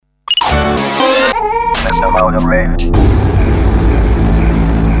about the rain.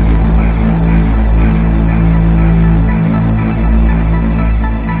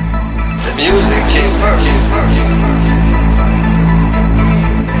 The music came first.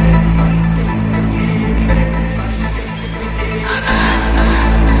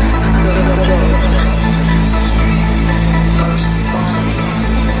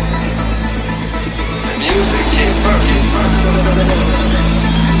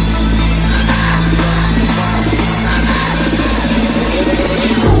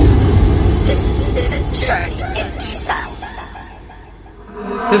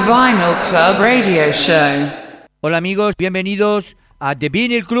 The Vinyl Club Radio Show. Hola amigos, bienvenidos a The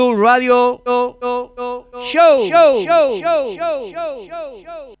Vinyl Club Radio Show.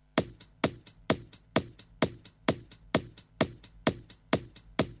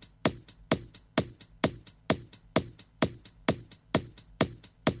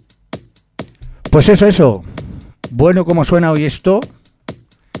 Pues eso. Bueno, ¿cómo suena hoy esto?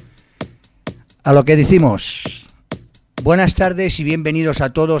 A lo que decimos. Buenas tardes y bienvenidos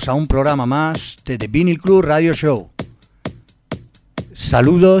a todos a un programa más de The Vinyl Club Radio Show.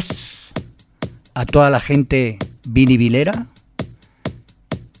 Saludos a toda la gente vinivilera.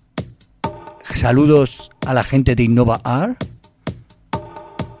 Saludos a la gente de Innova Art.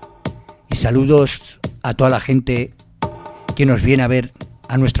 Y saludos a toda la gente que nos viene a ver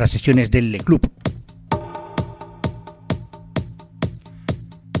a nuestras sesiones del Le Club.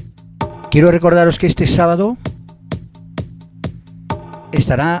 Quiero recordaros que este sábado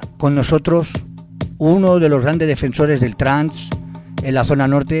estará con nosotros uno de los grandes defensores del trance en la zona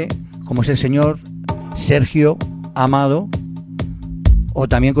norte, como es el señor Sergio Amado, o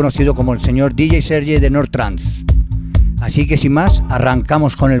también conocido como el señor DJ Sergi de North Trance. Así que sin más,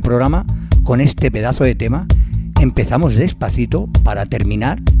 arrancamos con el programa, con este pedazo de tema. Empezamos despacito para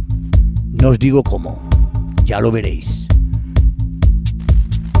terminar, no os digo cómo, ya lo veréis.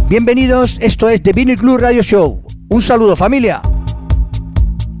 Bienvenidos, esto es The Vinyl Club Radio Show. Un saludo, familia.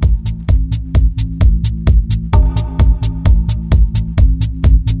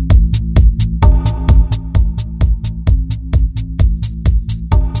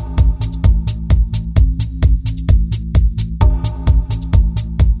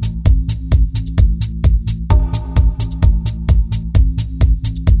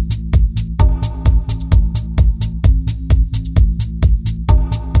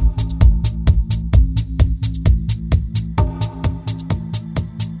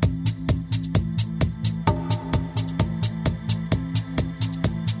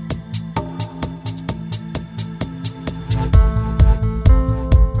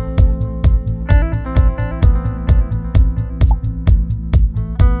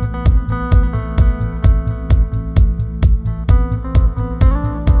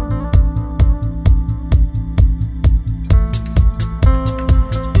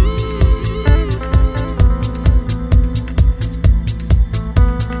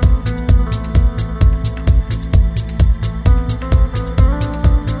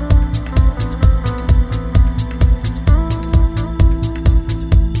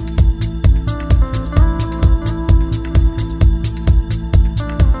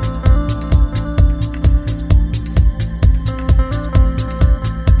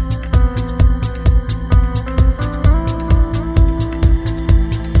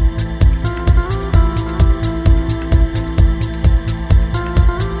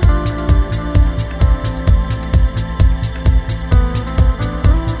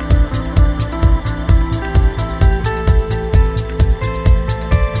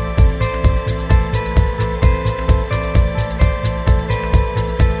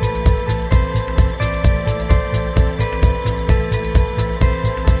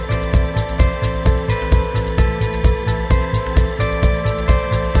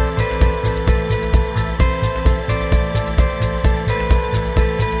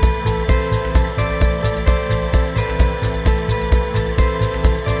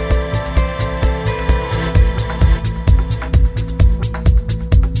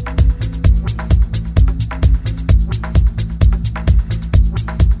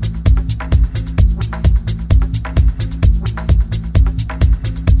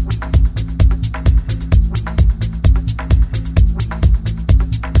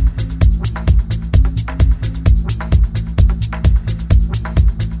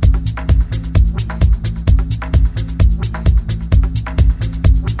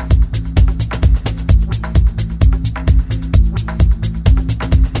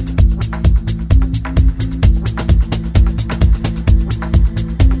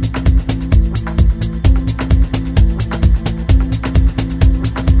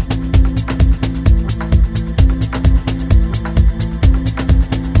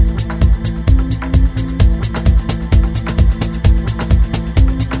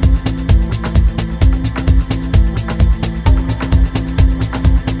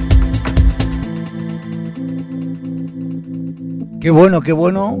 Qué bueno, qué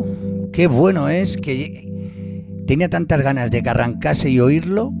bueno, qué bueno es que tenía tantas ganas de que arrancase y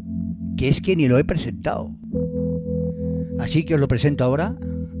oírlo que es que ni lo he presentado. Así que os lo presento ahora.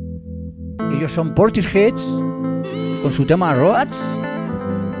 Ellos son Portisheads con su tema Roads,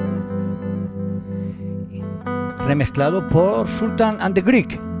 remezclado por Sultan and the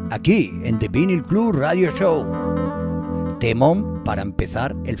Greek, aquí en The Vinyl Club Radio Show. Temón para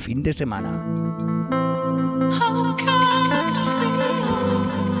empezar el fin de semana. How can it feel?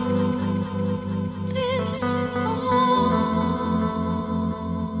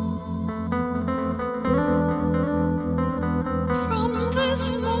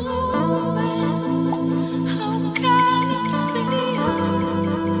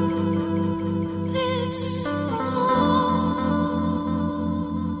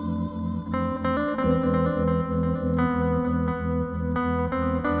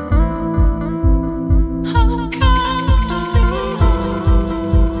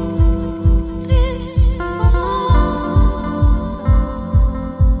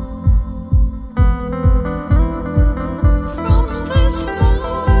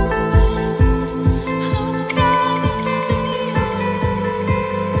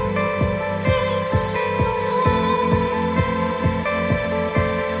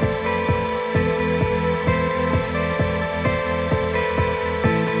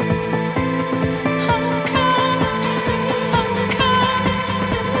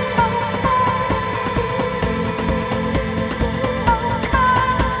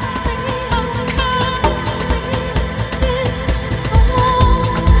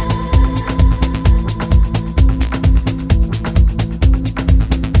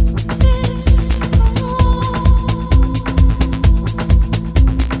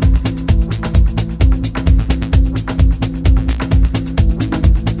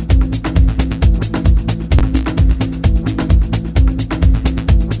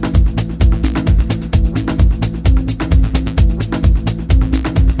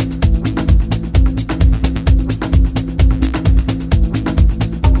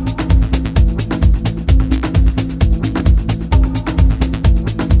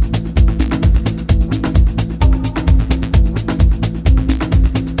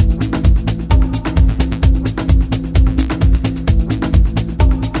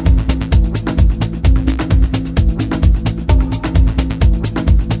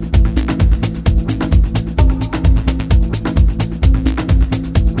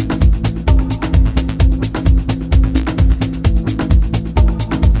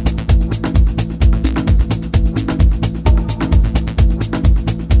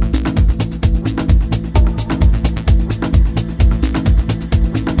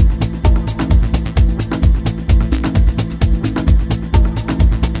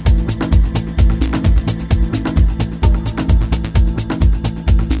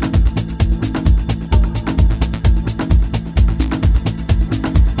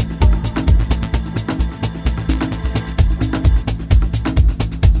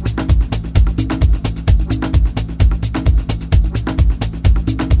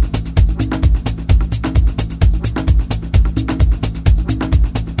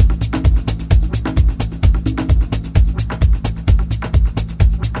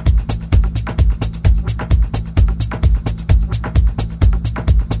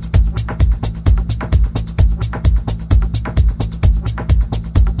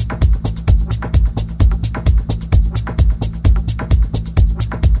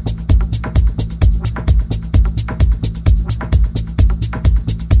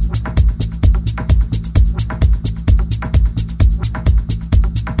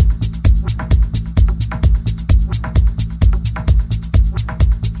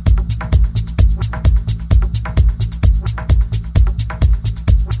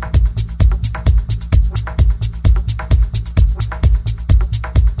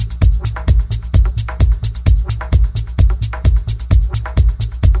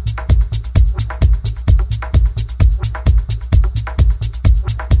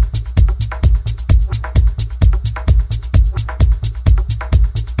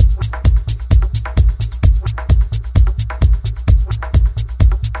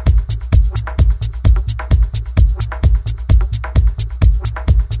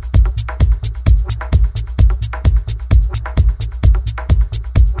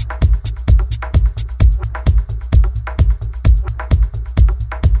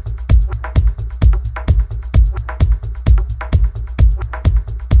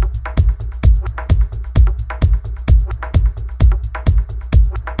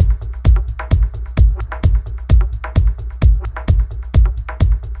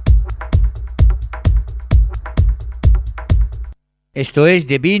 Esto es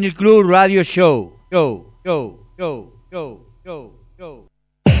The Vinyl Club Radio Show. Show.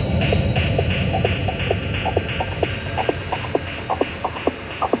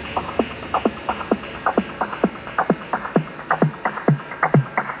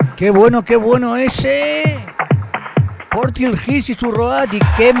 Qué bueno ese Portil Hits y su Road, y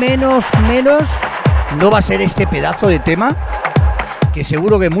qué menos no va a ser este pedazo de tema que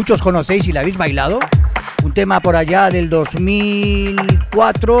seguro que muchos conocéis y lo habéis bailado. Un tema por allá del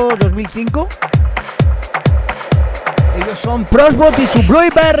 2004, 2005. Ellos son Prosbot y su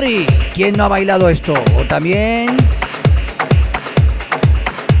Blueberry. ¿Quién no ha bailado esto? O también,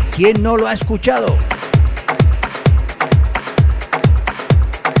 ¿quién no lo ha escuchado?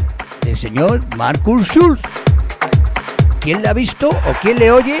 El señor Markus Schulz. ¿Quién le ha visto o quién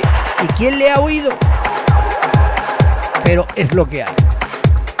le oye y quién le ha oído? Pero es lo que hay.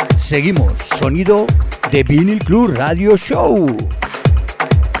 Seguimos, sonido de Vinyl Club Radio Show.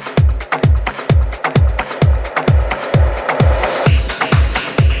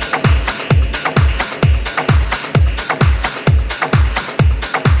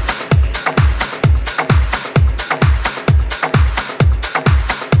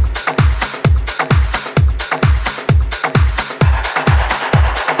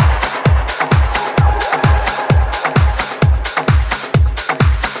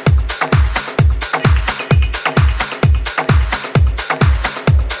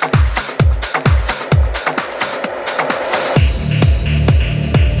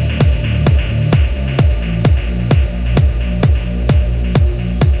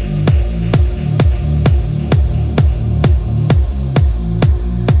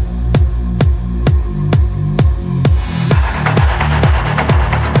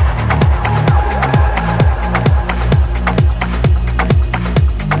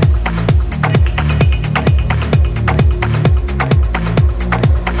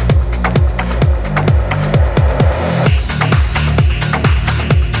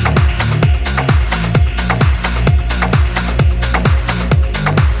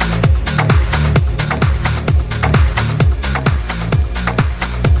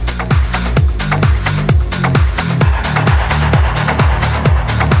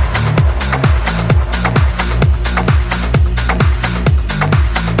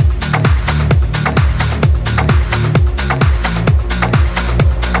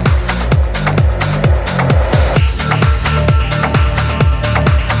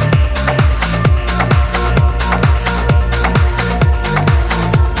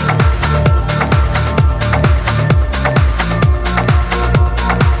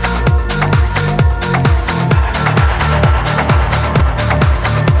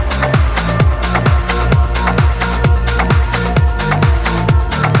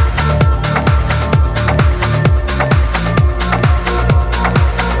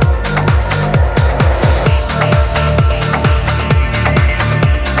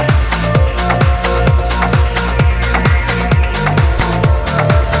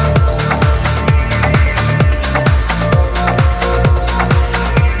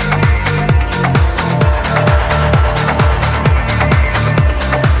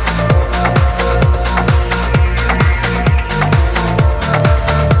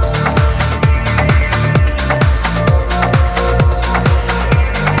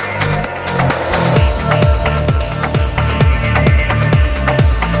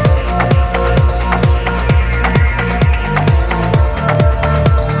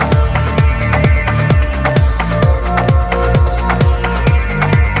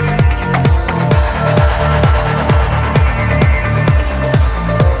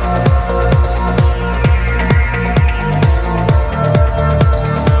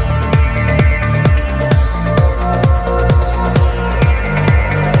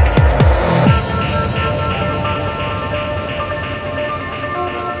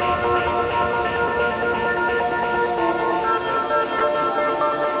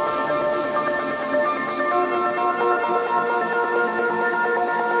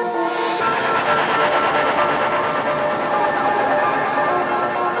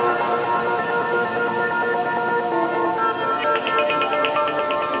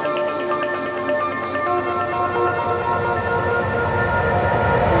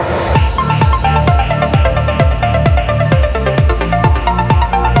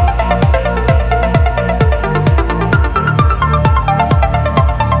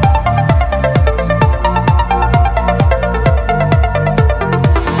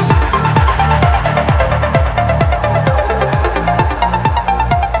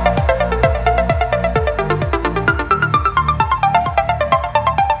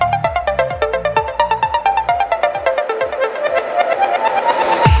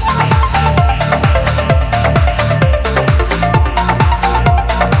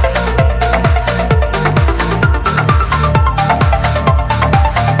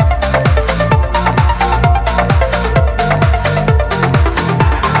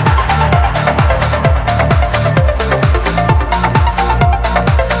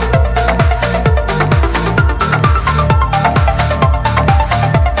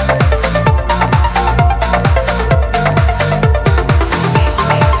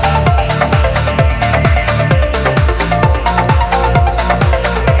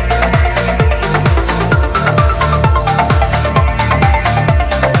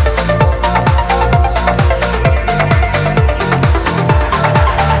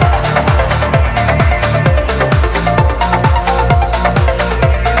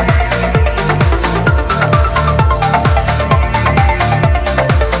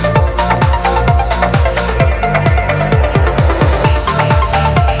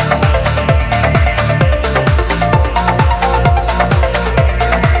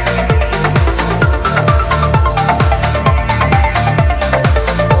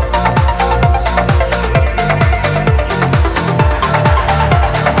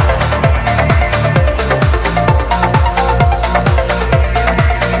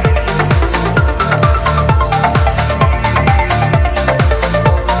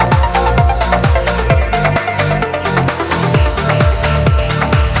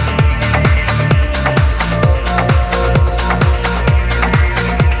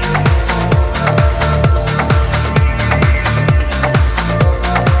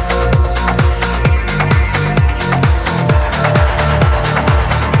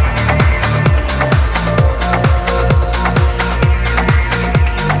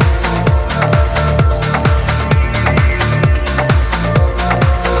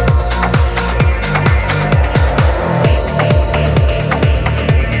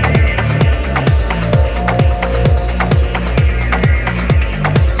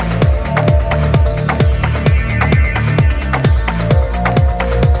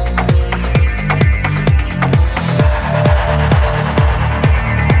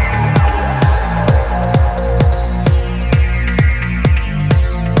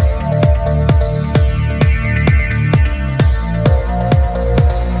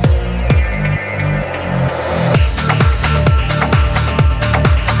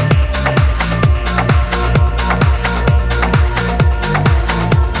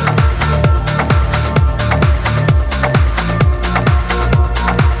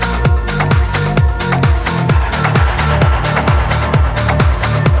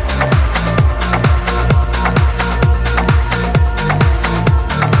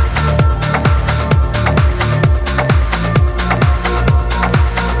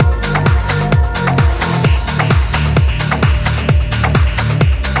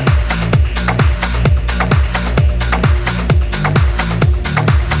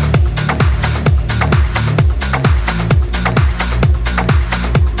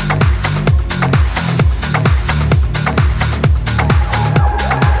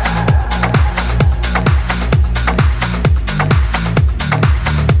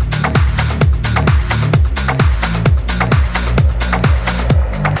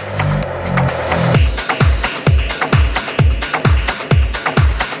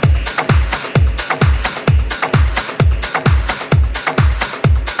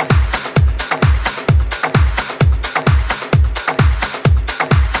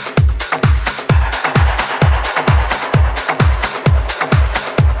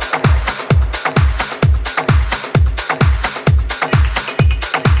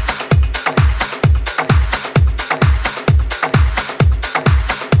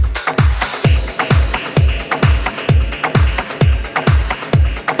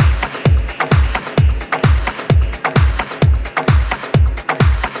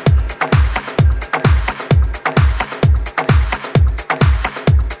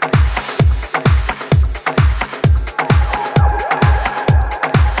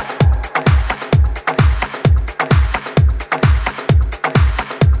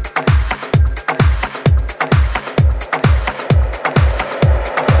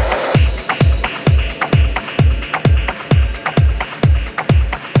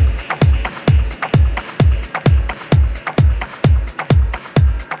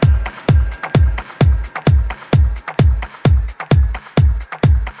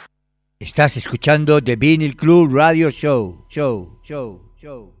 Estás escuchando The Vinyl Club Radio Show.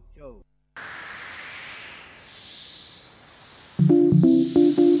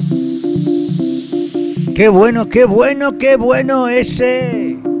 ¡Qué bueno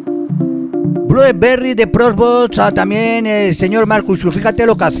ese! Blueberry de Prosbots, también el señor Marcus. Fíjate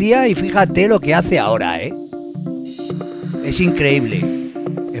lo que hacía y fíjate lo que hace ahora, ¿eh? Es increíble.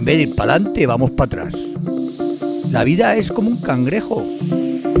 En vez de ir para adelante, vamos para atrás. La vida es como un cangrejo.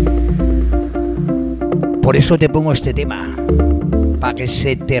 Por eso te pongo este tema, para que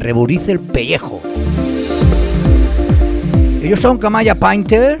se te reburice el pellejo. Ellos son Camaya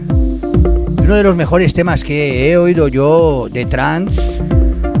Painter, uno de los mejores temas que he oído yo de trance.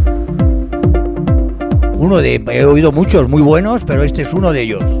 He oído muchos muy buenos, pero este es uno de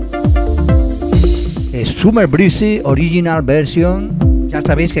ellos. Es Summer Breezy Original Version. Ya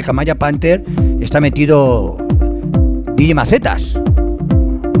sabéis que Camaya Panther está metido DJ Macetas,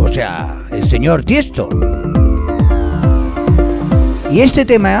 o sea, el señor Tiesto. Y este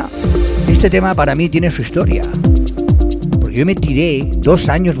tema para mí tiene su historia, porque yo me tiré 2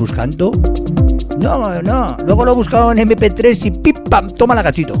 años buscando. Luego lo he buscado en MP3 y pim pam, toma la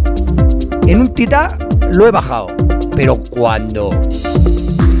gatito. En un tita lo he bajado, pero cuando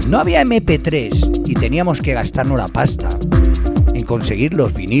no había MP3 y teníamos que gastarnos la pasta en conseguir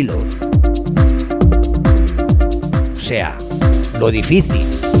los vinilos, o sea, lo difícil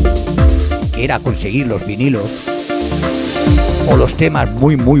que era conseguir los vinilos o los temas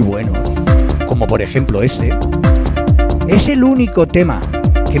muy buenos, como por ejemplo este, es el único tema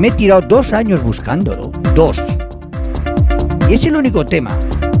que me he tirado 2 años buscándolo, 2, y es el único tema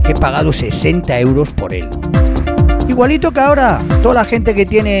que he pagado 60 euros por él. Igualito que ahora, toda la gente que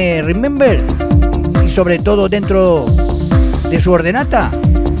tiene Remember, y sobre todo dentro de su ordenata,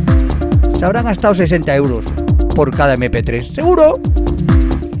 se habrán gastado 60 euros por cada MP3. ¿Seguro?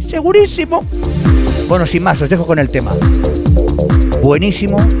 Segurísimo. Bueno, sin más, os dejo con el tema.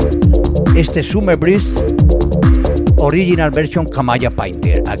 Buenísimo. Este Summer Breeze Original Version Camaya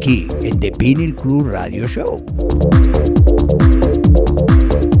Painter, aquí en The Vinyl Club Radio Show.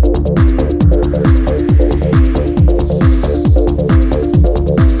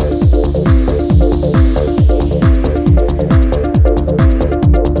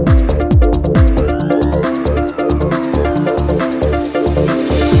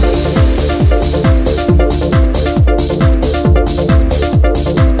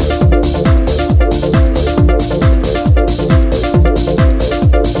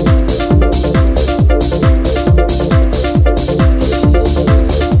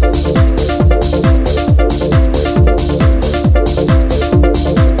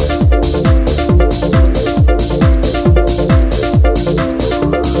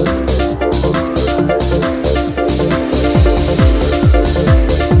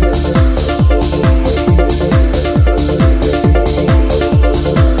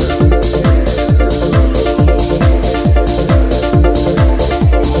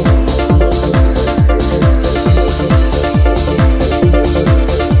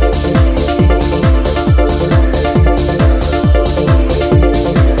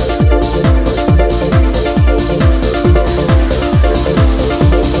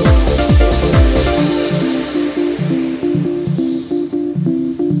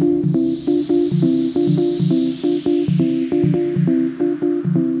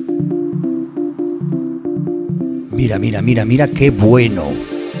 Mira, qué bueno.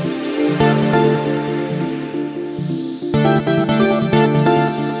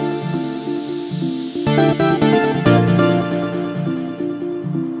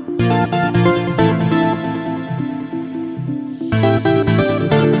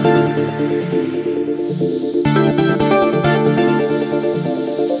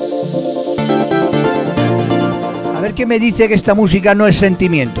 A ver quién me dice que esta música no es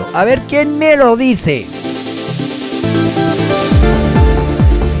sentimiento. A ver quién me lo dice.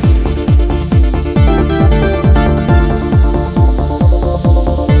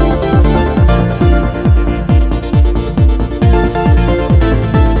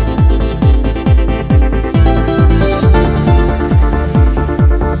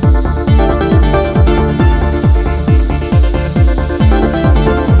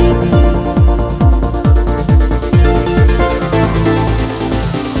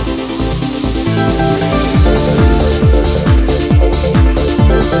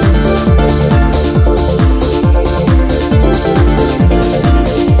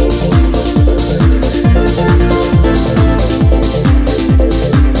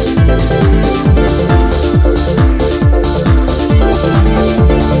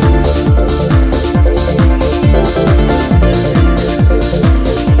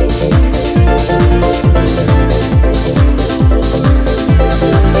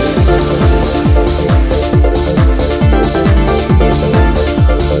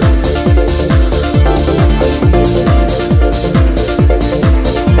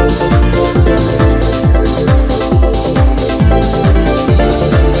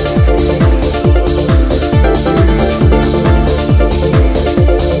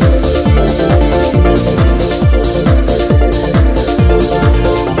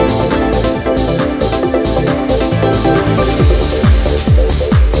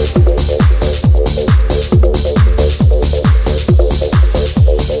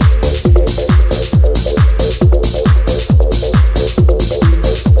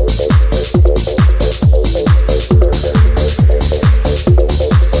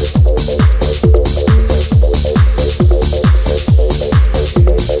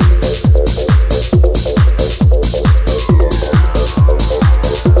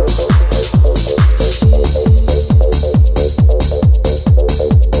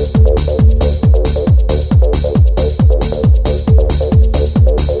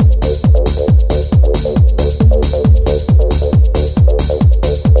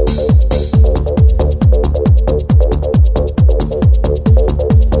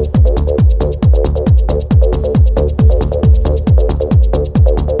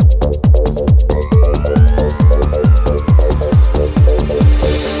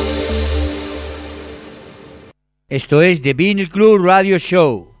 Esto es The Vinyl Club Radio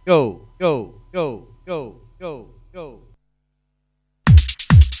Show.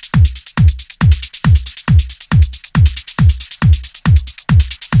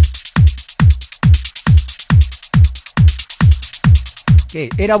 ¿Qué?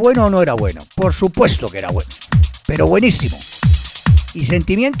 ¿Era bueno o no era bueno? Por supuesto que era bueno, pero buenísimo. ¿Y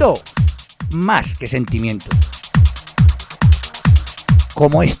sentimiento? Más que sentimiento.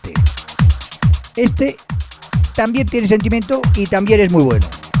 Como este. Este también tiene sentimiento y también es muy bueno.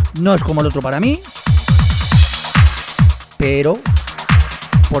 No es como el otro para mí, pero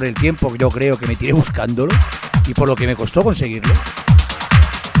por el tiempo que yo creo que me tiré buscándolo y por lo que me costó conseguirlo,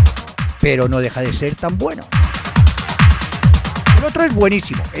 pero no deja de ser tan bueno. El otro es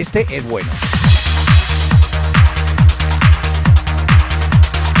buenísimo, este es bueno.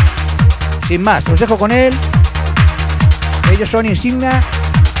 Sin más, os dejo con él. Ellos son Insignia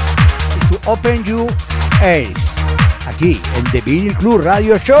y su Open You Eyes, aquí en The Vinyl Club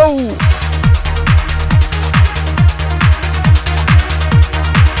Radio Show.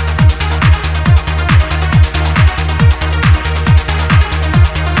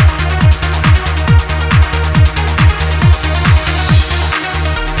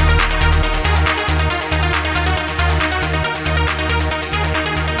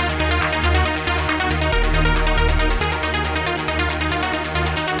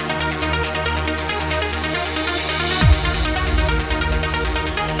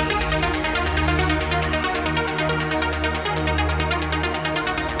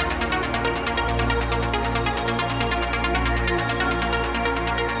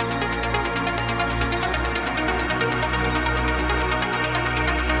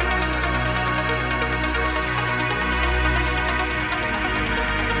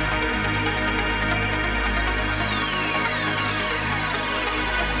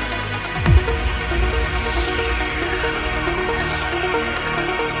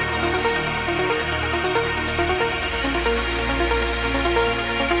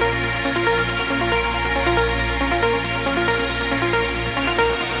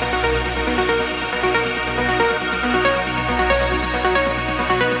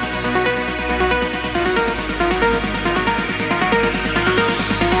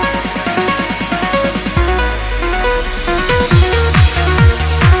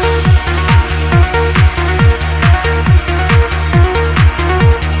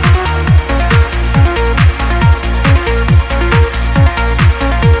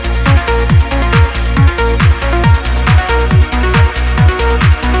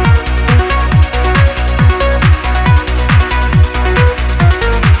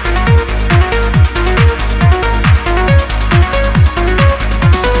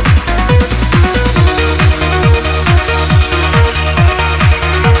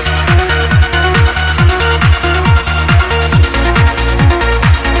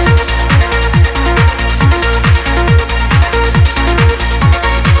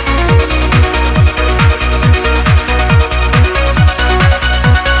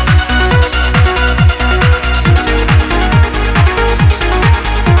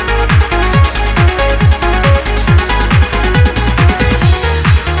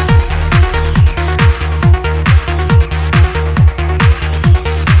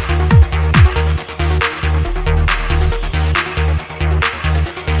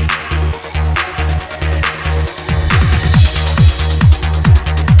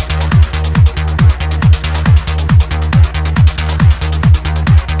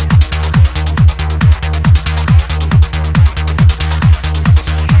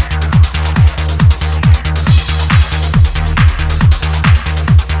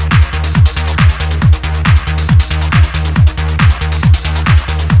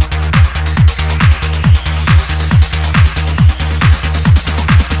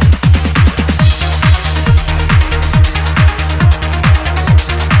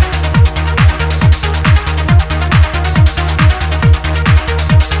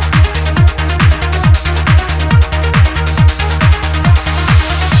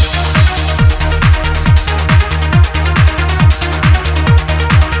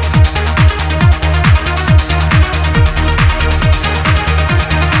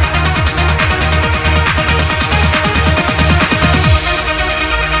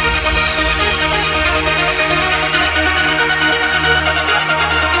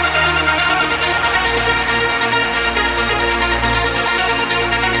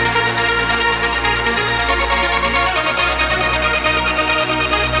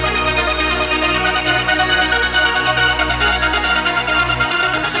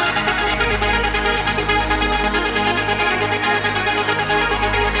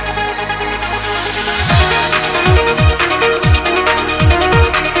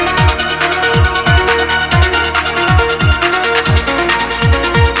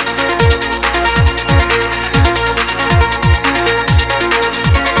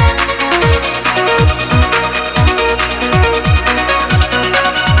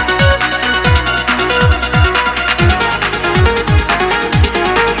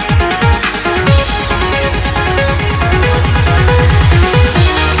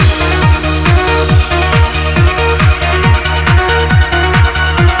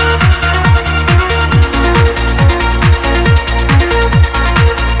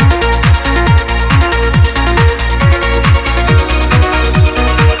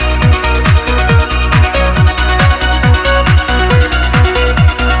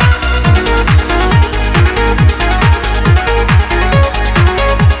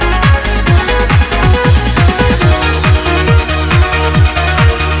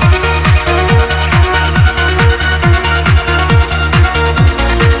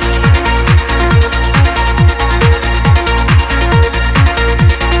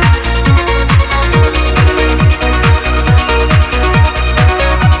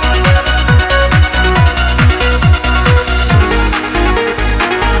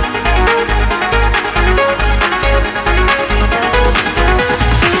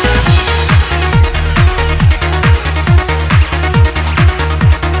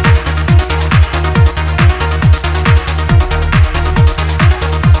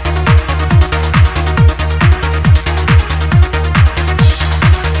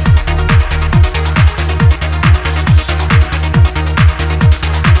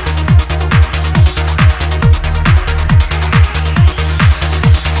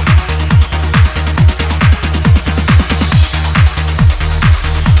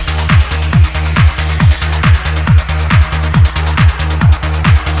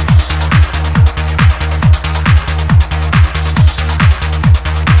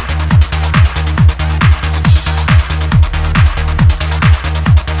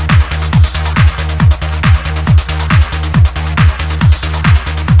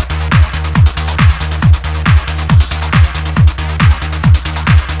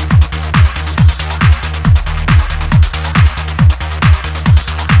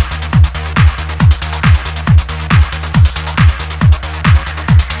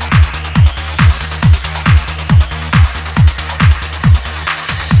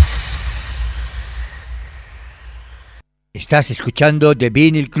 Estás escuchando The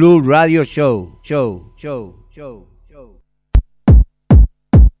Vinyl Club Radio Show.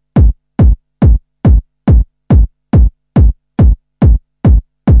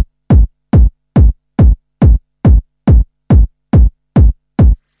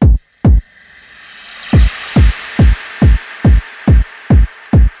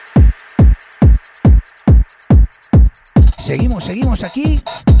 Seguimos aquí.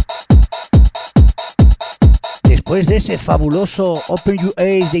 Después de ese fabuloso Open Your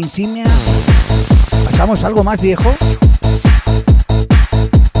Eyes de Insignia, pasamos a algo más viejo.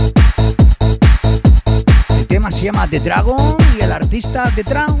 El tema se llama The Dragon y el artista The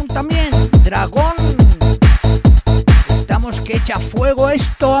Dragon también. Dragón. Estamos que echa fuego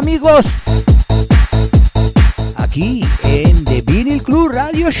esto, amigos. Aquí en The Vinyl Club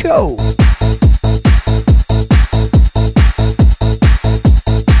Radio Show.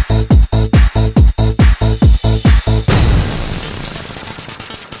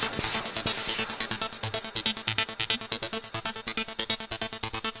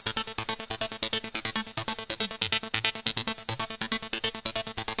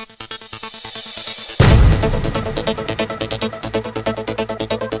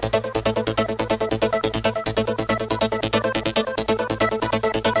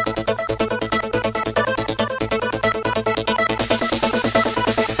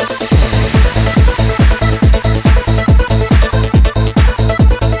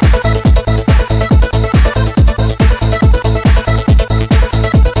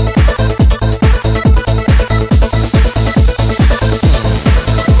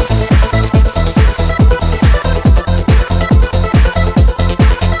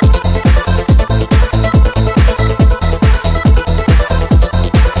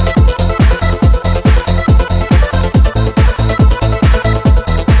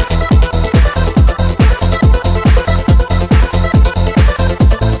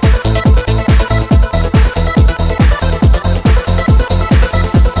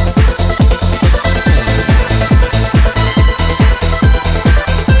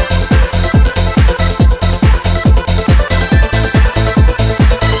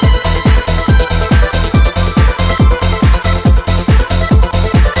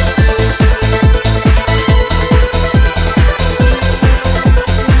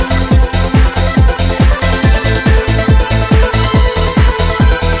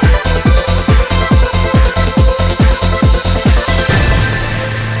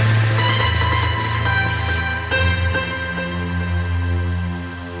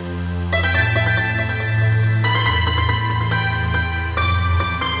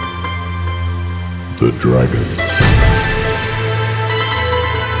 The Dragon.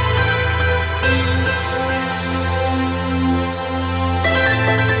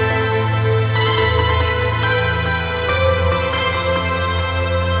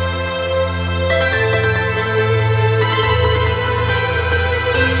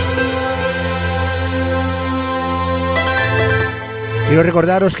 Quiero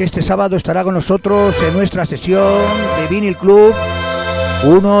recordaros que este sábado estará con nosotros en nuestra sesión de Vinyl Club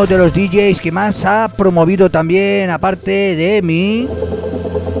uno de los DJs que más ha promovido también, aparte de mí,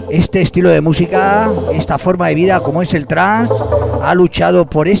 este estilo de música, esta forma de vida como es el trance. Ha luchado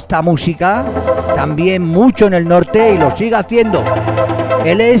por esta música también mucho en el norte y lo sigue haciendo.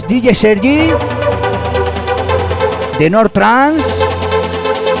 Él es DJ Sergi de North Trance,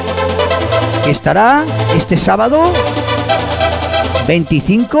 que estará este sábado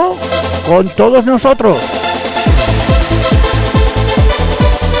 25 con todos nosotros.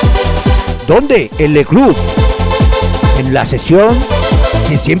 ¿Dónde? En Le Club, en la sesión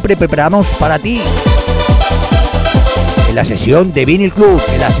que siempre preparamos para ti, en la sesión de Vinyl Club,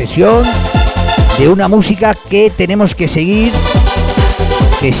 en la sesión de una música que tenemos que seguir,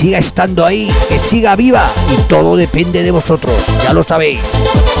 que siga estando ahí, que siga viva, y todo depende de vosotros, ya lo sabéis.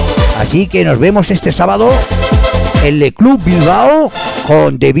 Así que nos vemos este sábado en Le Club Bilbao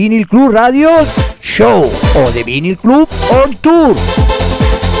con The Vinyl Club Radio Show o The Vinyl Club On Tour,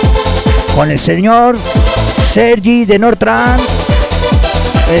 con el señor Sergi de North Trance,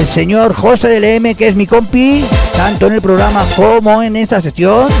 el señor José del M, que es mi compi, tanto en el programa como en esta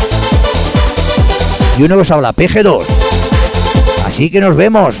sesión, y uno que os habla, PG2. Así que nos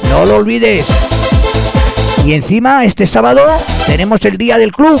vemos, no lo olvides. Y encima este sábado tenemos el día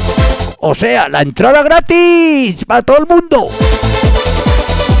del club, o sea, la entrada gratis para todo el mundo.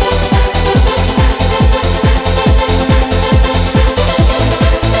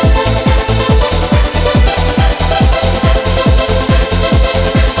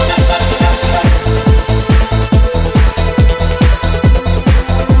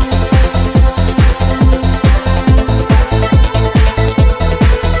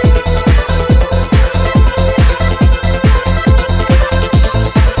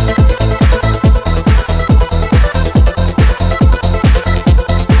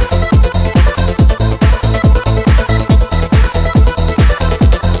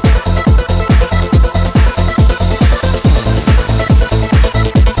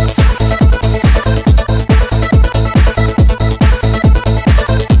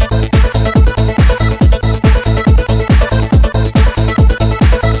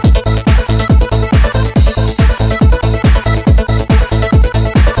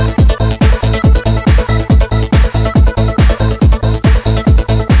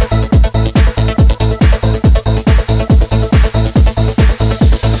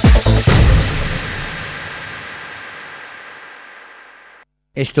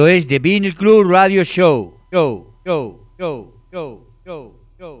 Esto es The Vinyl Club Radio Show.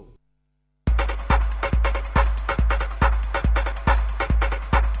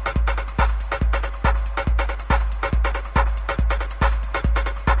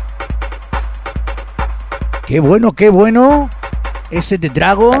 Qué bueno ese de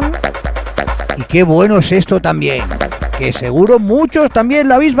Dragon. Y qué bueno es esto también. Que seguro muchos también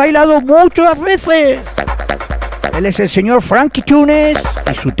lo habéis bailado muchas veces. Él es el señor Frankie Tunes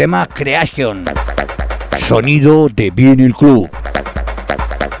y su tema Creation. Sonido de Vinyl Club.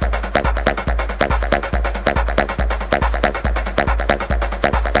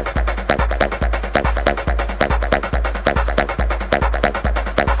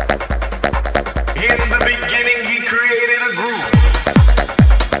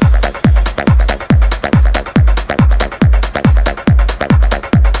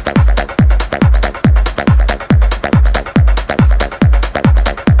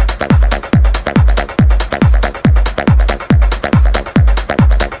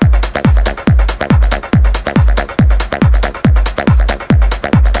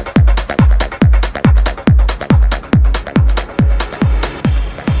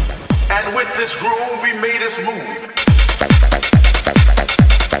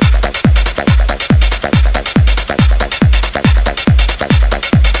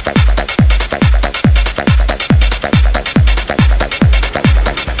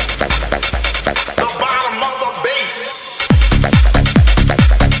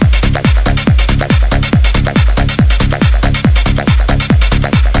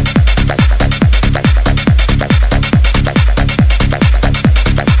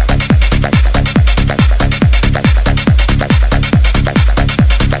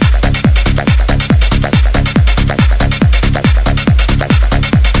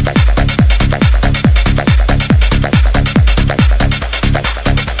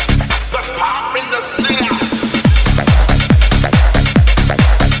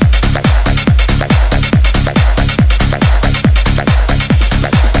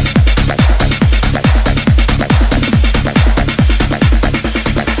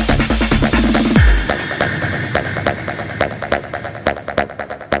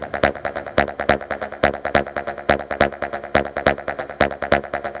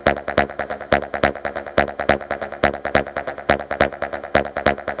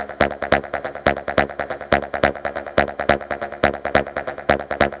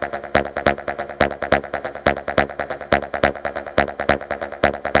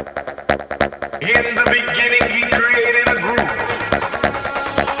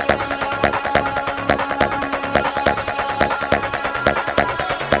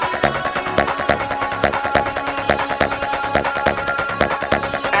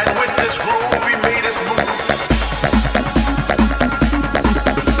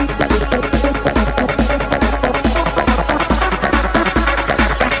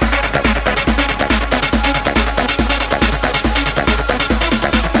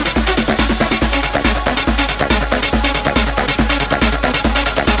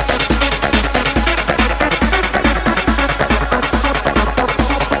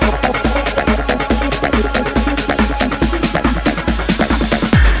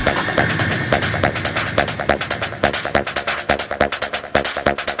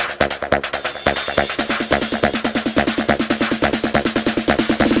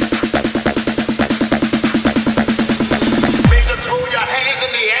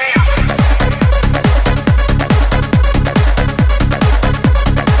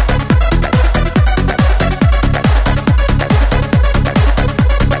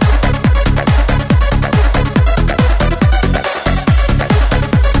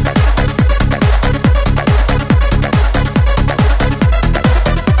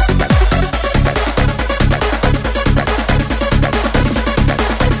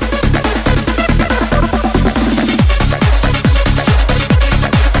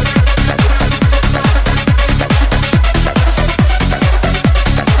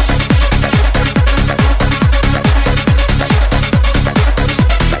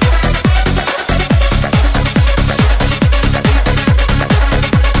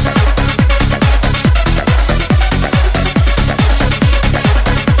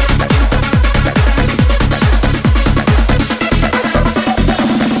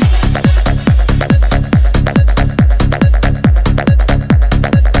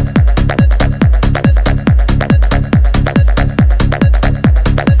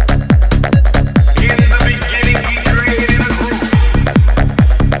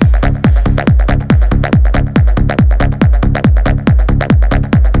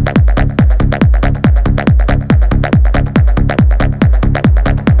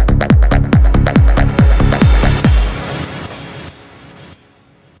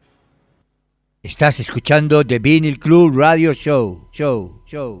 Estás escuchando The Vinyl Club Radio Show.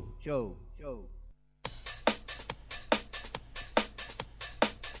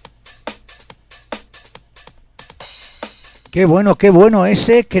 Qué bueno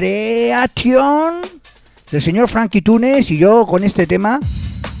ese creación del señor Frankie Tunes, y yo con este tema,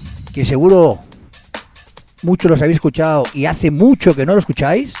 que seguro muchos los habéis escuchado y hace mucho que no lo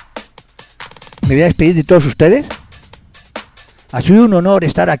escucháis. Me voy a despedir de todos ustedes. Ha sido un honor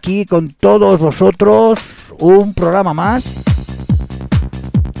estar aquí con todos vosotros, un programa más.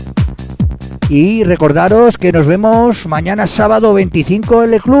 Y recordaros que nos vemos mañana sábado 25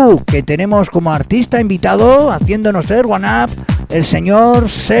 en el club, que tenemos como artista invitado, haciéndonos ser One Up, el señor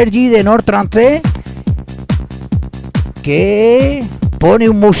Sergi de Nortrance, que pone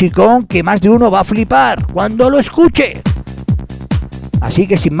un musicón que más de uno va a flipar cuando lo escuche. Así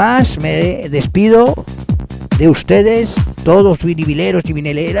que sin más, me despido de ustedes, todos vinivileros y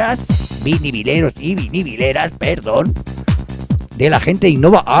vinivileras, de la gente de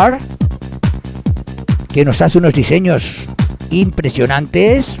Innova Art, que nos hace unos diseños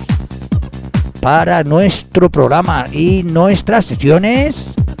impresionantes para nuestro programa y nuestras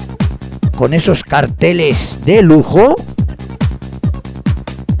sesiones, con esos carteles de lujo,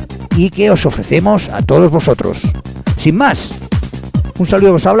 y que os ofrecemos a todos vosotros. Sin más, un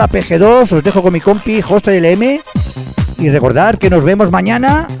saludo, os habla PG2, os dejo con mi compi JLM, y recordad que nos vemos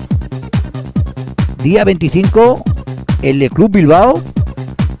mañana, día 25, en el Club Bilbao,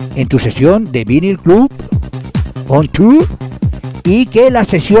 en tu sesión de Vinyl Club on Tour, y que la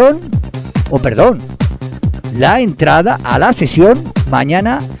entrada a la sesión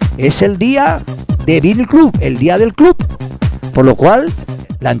mañana es el día de Vinyl Club, el día del club, por lo cual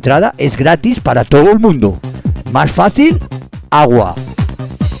la entrada es gratis para todo el mundo. Más fácil, agua.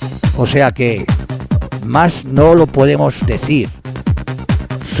 O sea que más no lo podemos decir.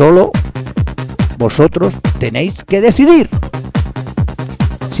 Solo vosotros tenéis que decidir.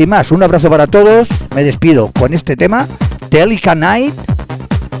 Sin más, un abrazo para todos. Me despido con este tema, Telica Night,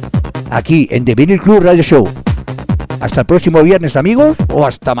 aquí en The Vinyl Club Radio Show. Hasta el próximo viernes, amigos, o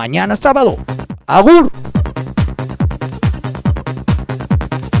hasta mañana sábado. ¡Agur!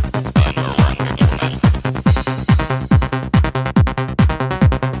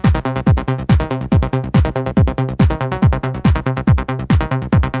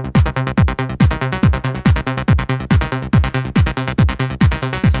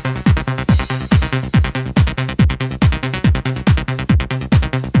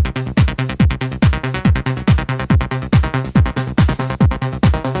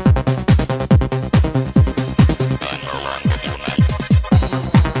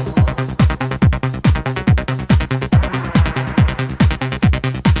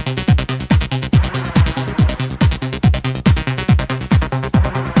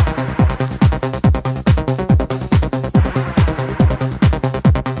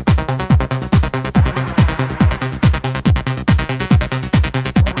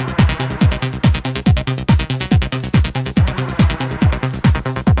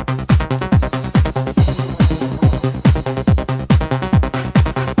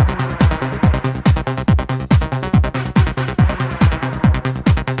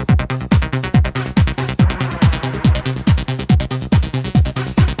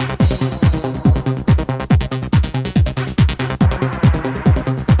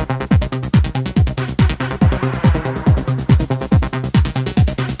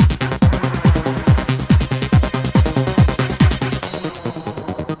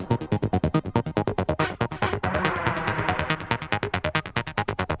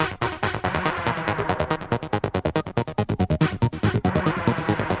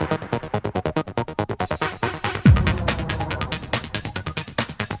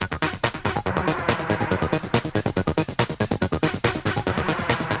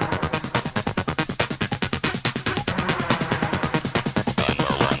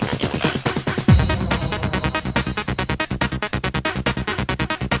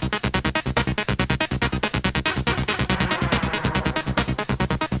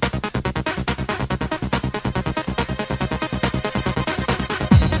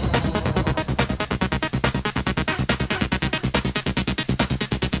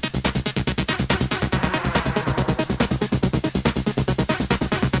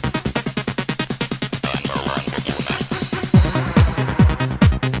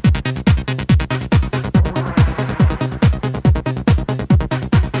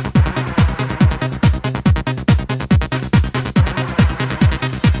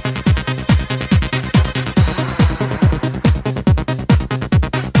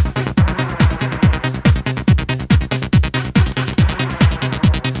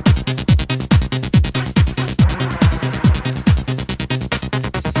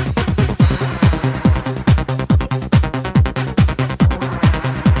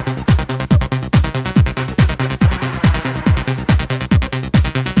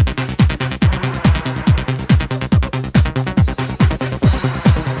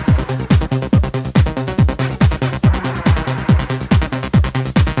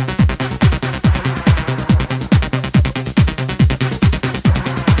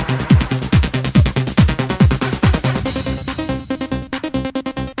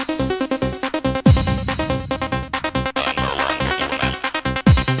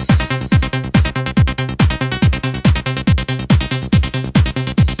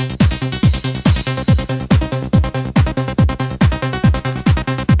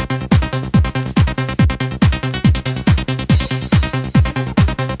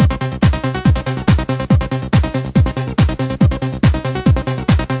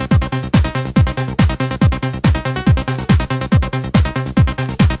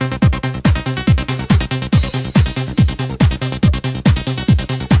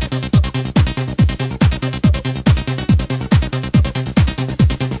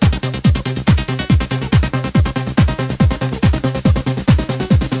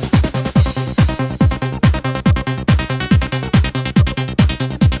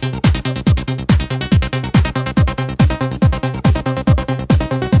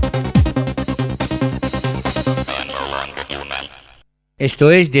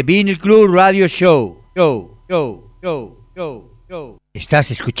 Esto es The Vinyl Club Radio Show. Estás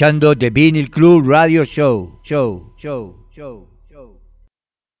escuchando The Vinyl Club Radio Show. I'm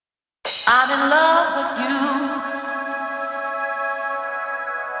in love with you.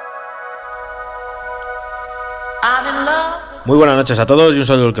 I'm in love. Muy buenas noches a todos y un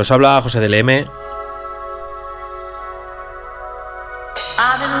saludo al que os habla, José DLM.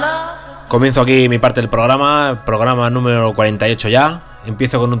 Comienzo aquí mi parte del programa número 48 ya.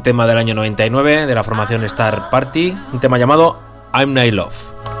 Empiezo con un tema del año 99 de la formación Star Party, un tema llamado I'm Not in Love.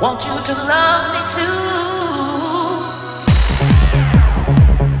 Want you to love me too.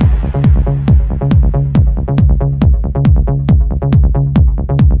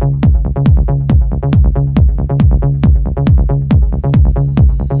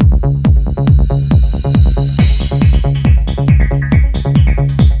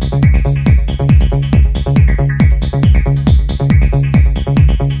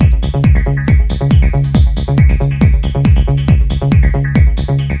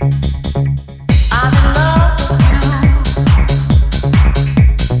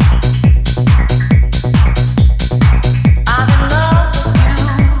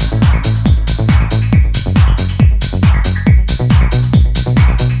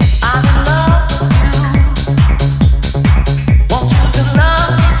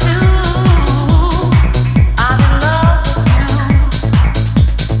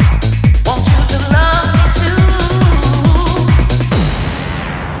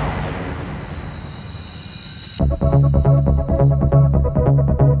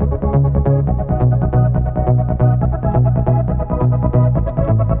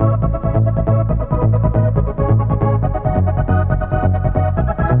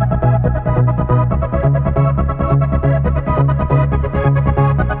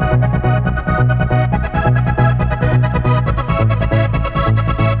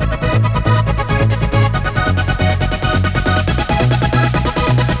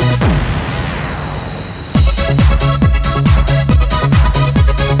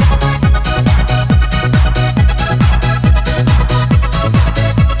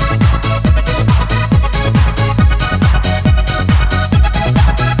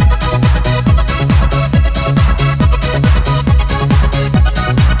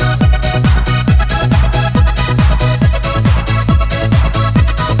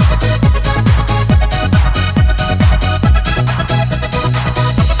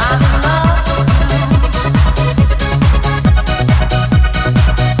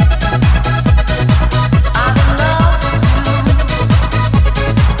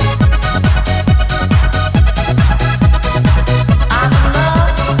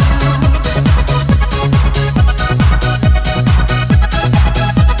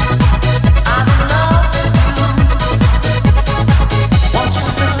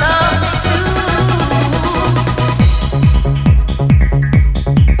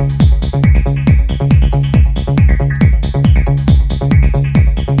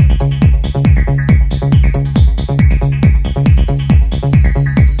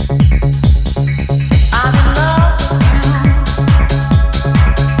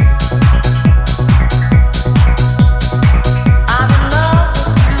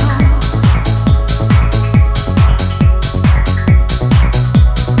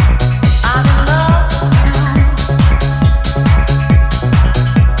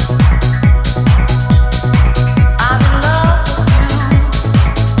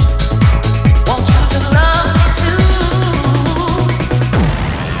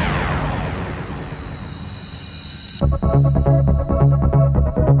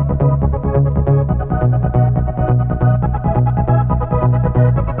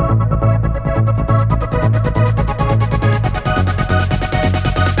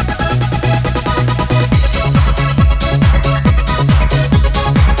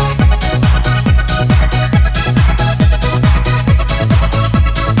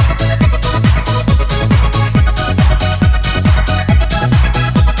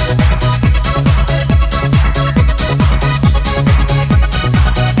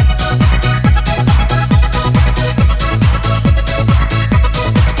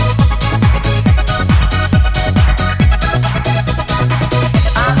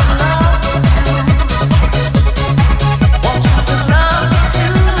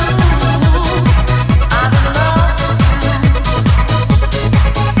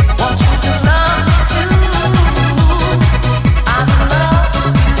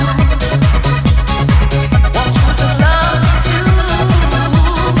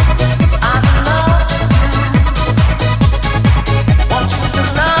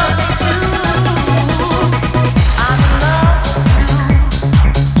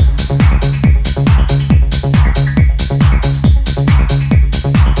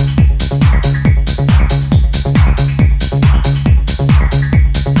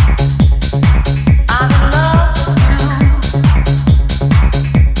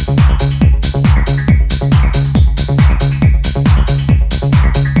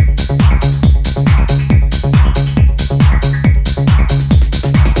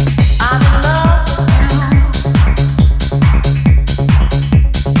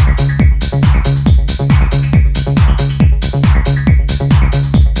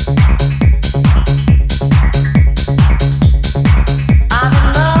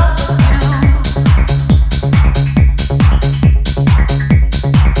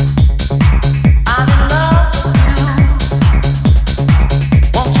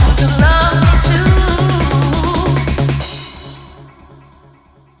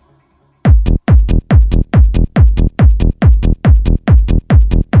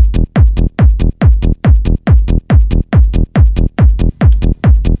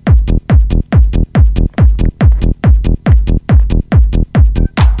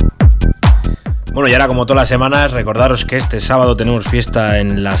 Bueno, y ahora como todas las semanas, recordaros que este sábado tenemos fiesta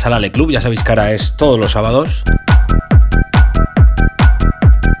en la Sala Le Club. Ya sabéis que ahora es todos los sábados.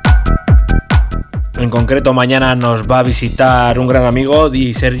 En concreto, mañana nos va a visitar un gran amigo,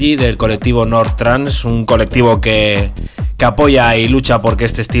 Di Sergi, del colectivo North Trans, un colectivo que apoya y lucha porque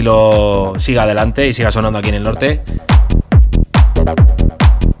este estilo siga adelante y siga sonando aquí en el norte.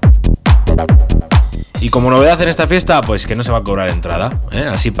 Y como novedad en esta fiesta, pues que no se va a cobrar entrada, ¿eh?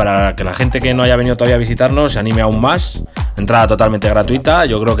 Así para que la gente que no haya venido todavía a visitarnos se anime aún más. Entrada totalmente gratuita,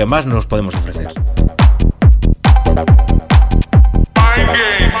 yo creo que más no nos podemos ofrecer.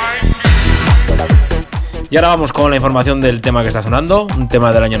 Y ahora vamos con la información del tema que está sonando, un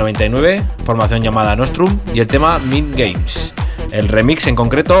tema del año 99, formación llamada Nostrum, y el tema Mind Games, el remix en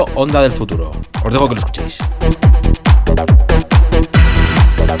concreto Onda del Futuro. Os dejo que lo escuchéis.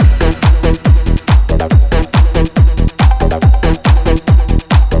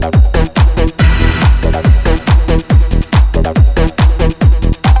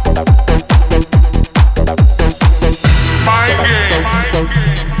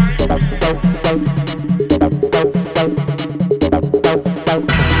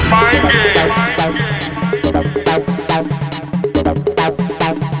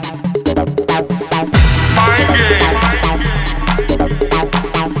 Mind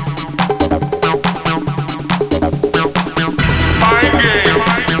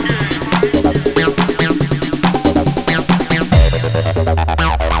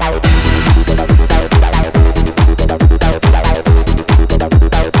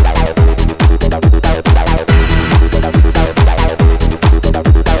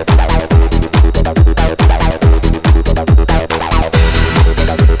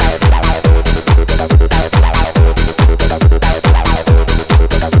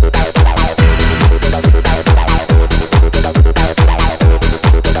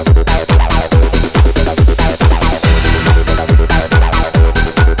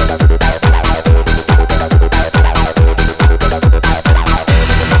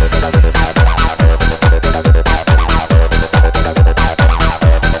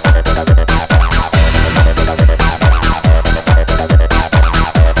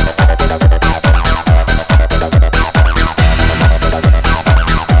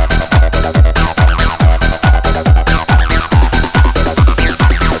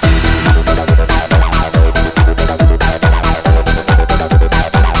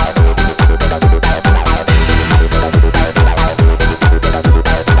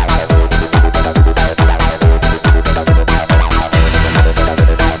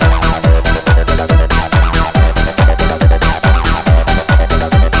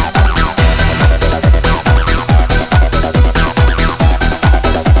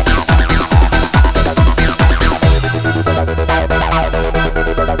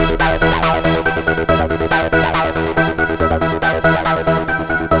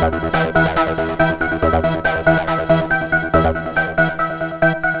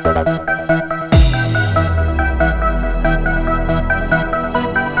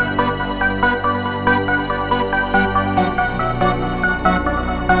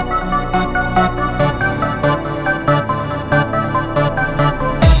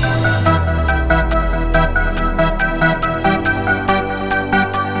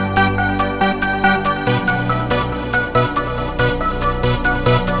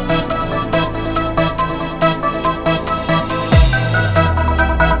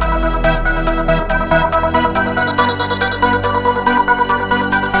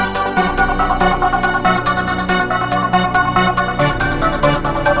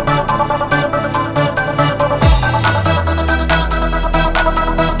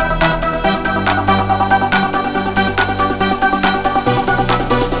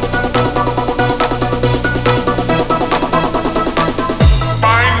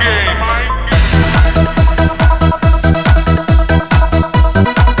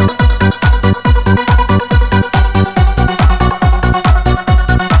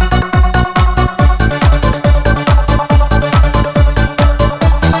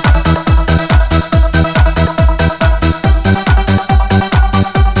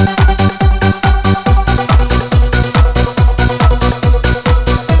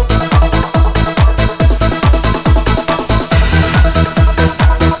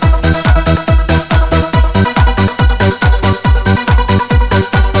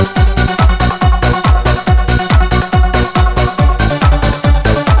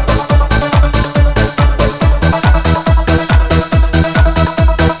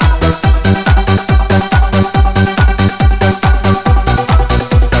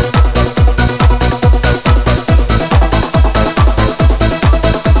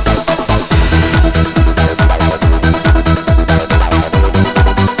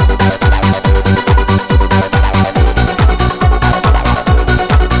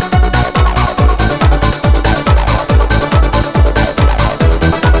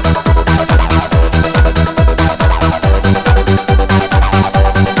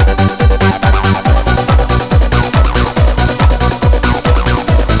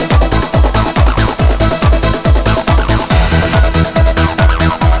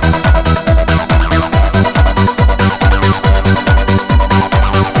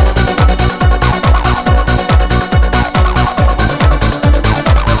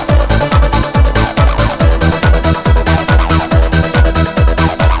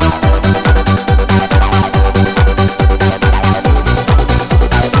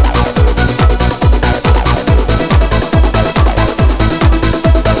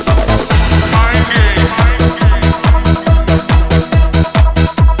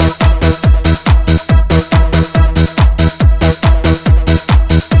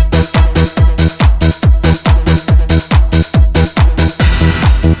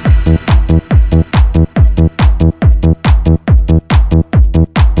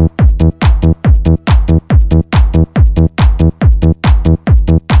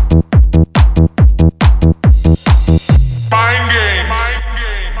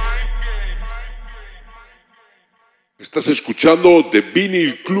Estás escuchando The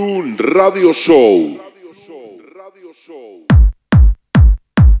Vinyl Club Radio Show.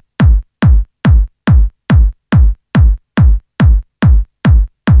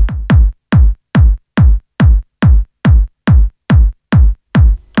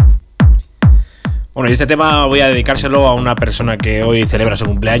 Bueno, y este tema voy a dedicárselo a una persona que hoy celebra su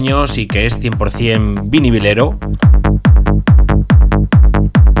cumpleaños y que es 100% vinivilero.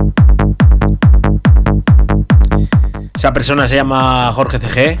 Esa persona se llama Jorge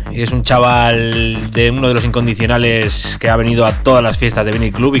CG y es un chaval de uno de los incondicionales que ha venido a todas las fiestas de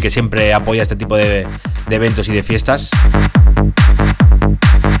Vinyl Club y que siempre apoya este tipo de eventos y de fiestas.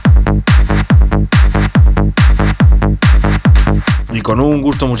 Y con un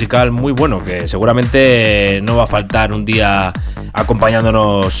gusto musical muy bueno, que seguramente no va a faltar un día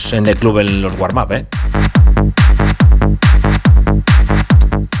acompañándonos en el club en los warm-up, ¿eh?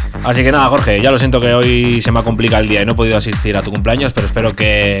 Así que nada, Jorge, ya lo siento que hoy se me ha complicado el día y no he podido asistir a tu cumpleaños, pero espero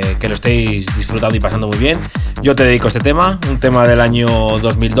que lo estéis disfrutando y pasando muy bien. Yo te dedico este tema, un tema del año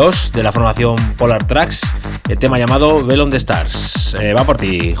 2002 de la formación Polar Tracks, el tema llamado Bell on the Stars. Va por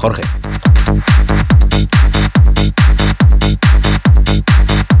ti, Jorge.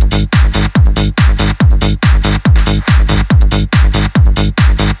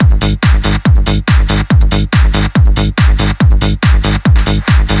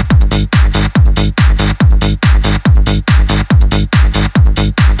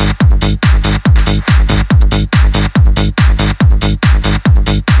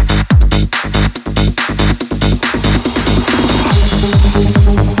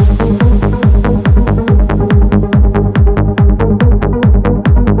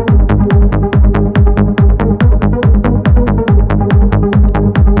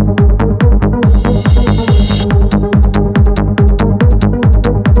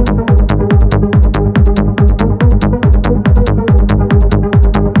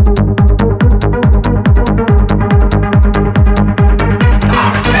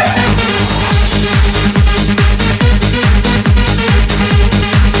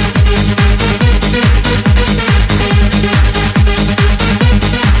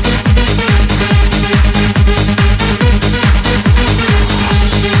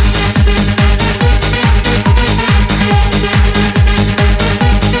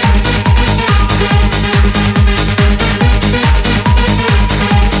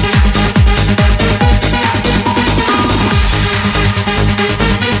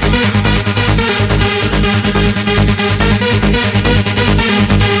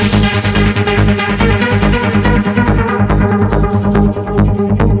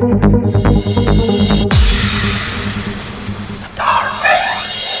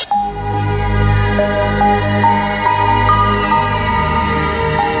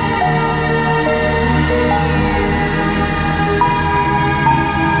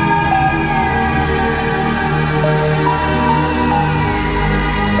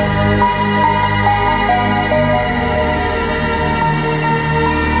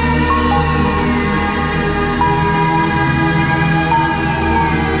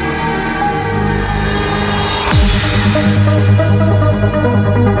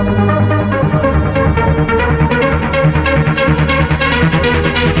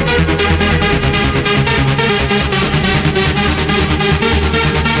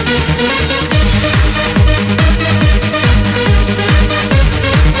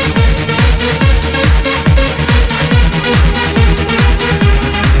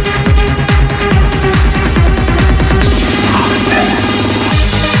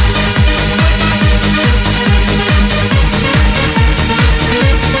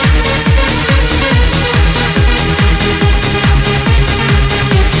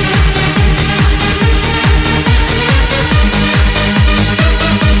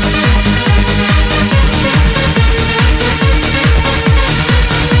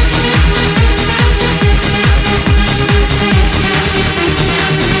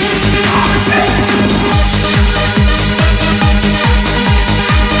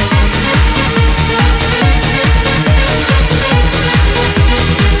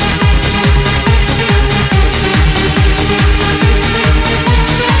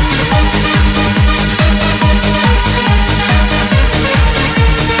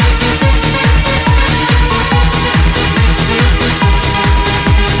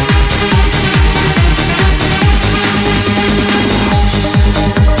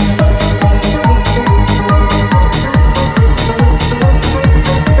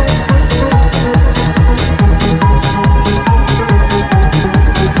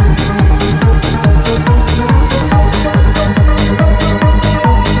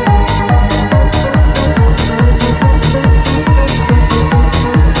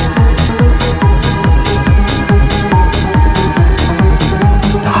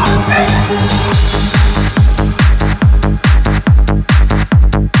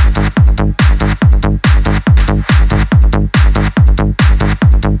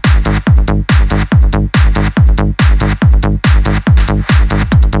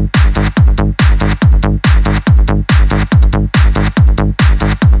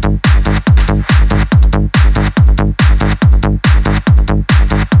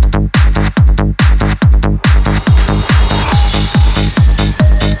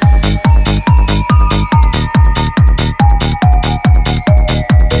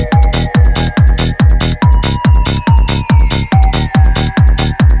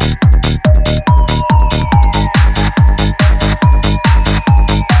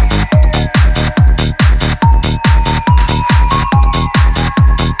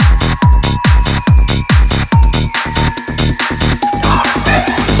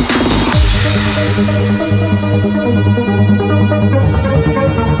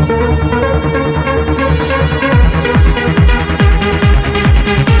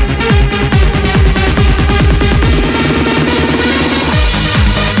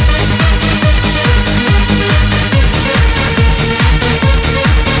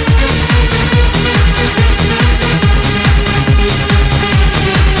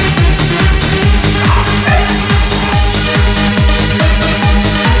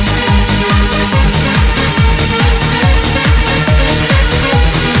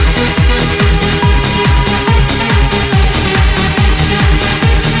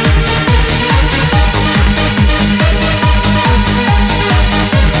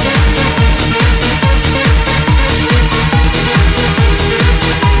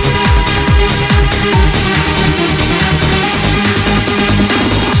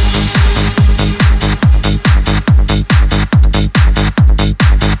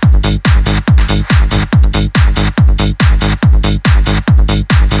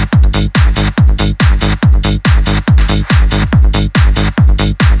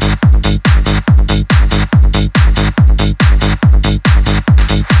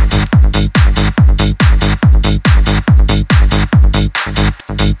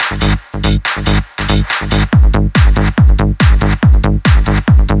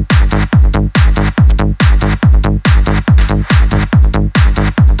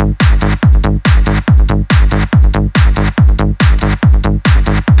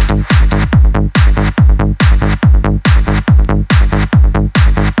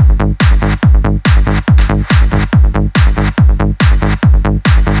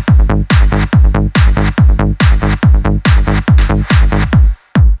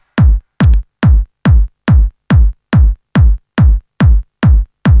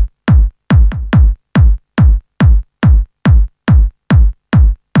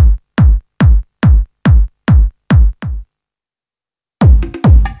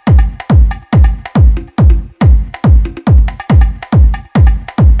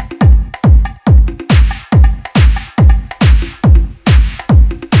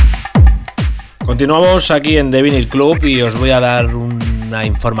 Continuamos aquí en The Vinyl Club y os voy a dar una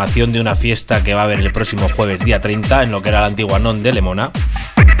información de una fiesta que va a haber el próximo jueves día 30 en lo que era la antigua Non de Lemona.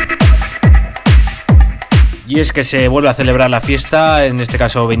 Y es que se vuelve a celebrar la fiesta, en este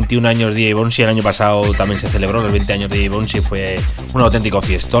caso 21 años de DJ Bonsi. El año pasado también se celebró los 20 años de DJ Bonsi, fue un auténtico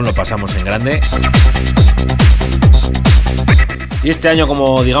fiestón, lo pasamos en grande. Y este año,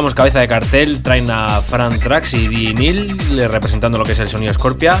 como digamos cabeza de cartel, traen a Fran Trax y DJ Neil representando lo que es el sonido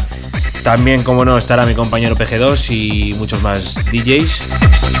Scorpia. También, como no, estará mi compañero PG2 y muchos más DJs.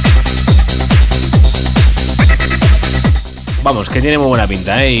 Vamos, que tiene muy buena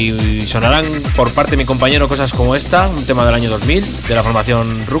pinta, ¿eh? Y sonarán por parte de mi compañero cosas como esta, un tema del año 2000, de la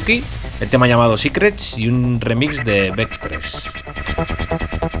formación Rookie, el tema llamado Secrets y un remix de Beck 3.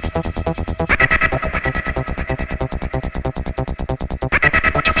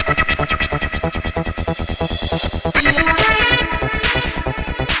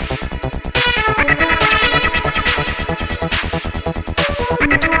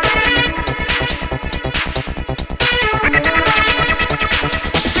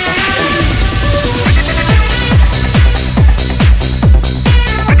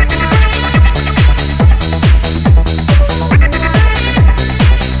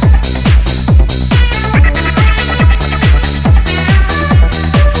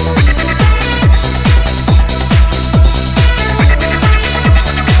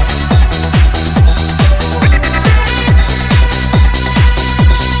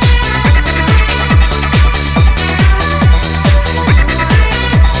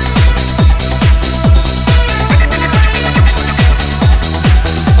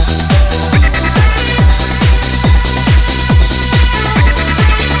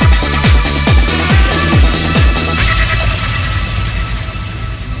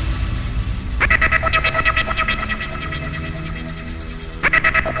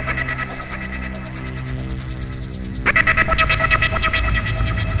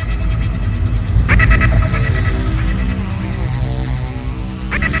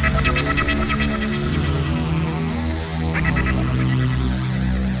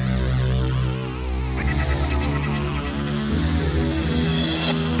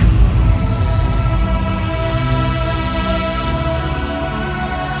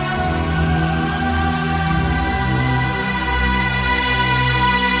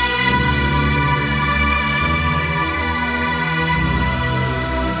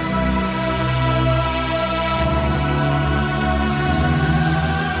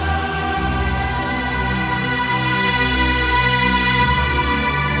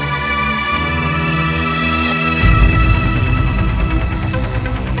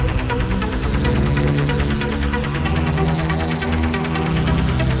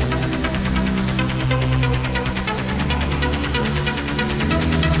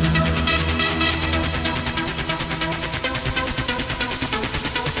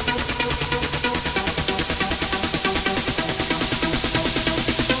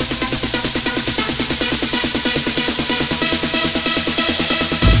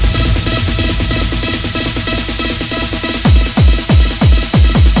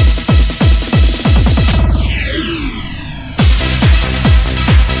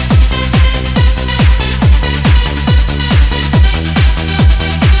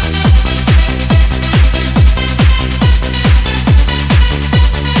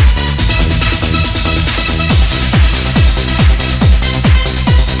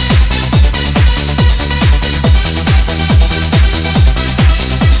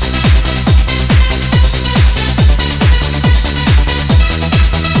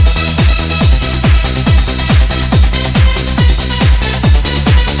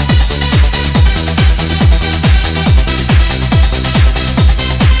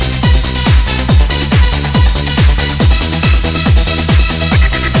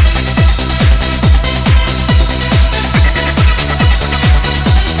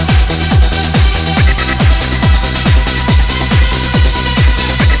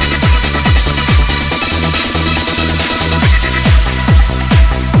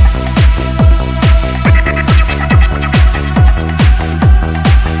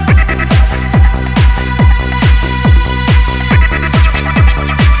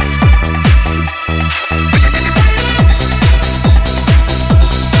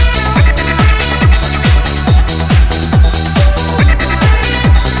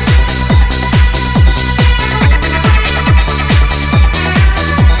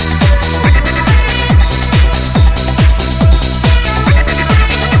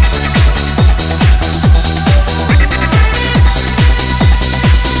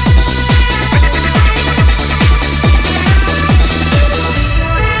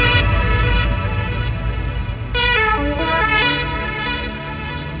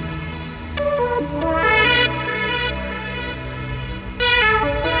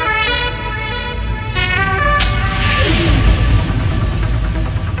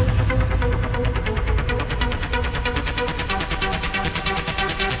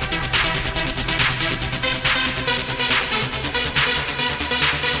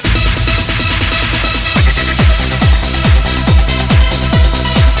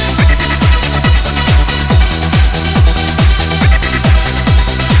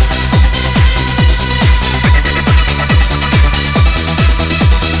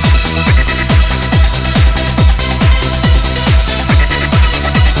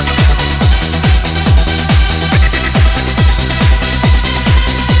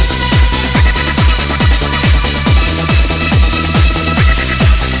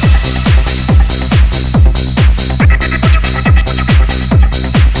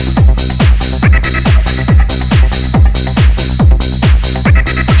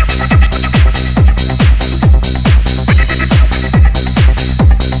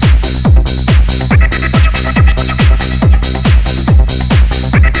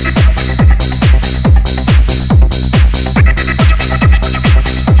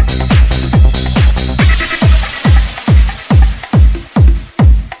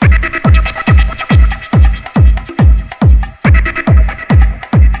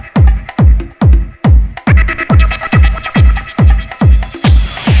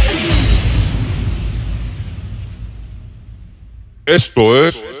 Esto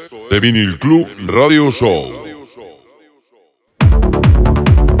es The Vinyl Club Radio Show.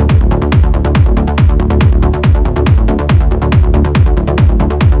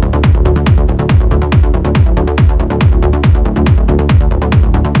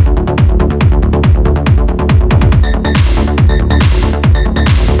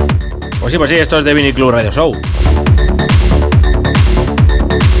 Pues sí, esto es The Vinyl Club Radio Show.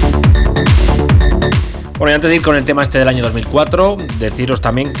 Bueno, y antes de ir con el tema este del año 2004, deciros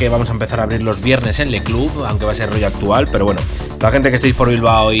también que vamos a empezar a abrir los viernes en Le Club, aunque va a ser rollo actual, pero bueno, la gente que estéis por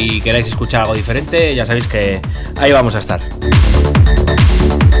Bilbao y queráis escuchar algo diferente, ya sabéis que ahí vamos a estar.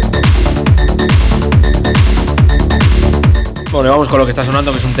 Bueno, y vamos con lo que está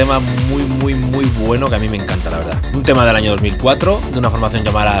sonando, que es un tema muy bueno, que a mí me encanta, la verdad. Un tema del año 2004, de una formación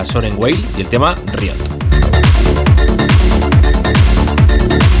llamada Soren Whale, y el tema Riot.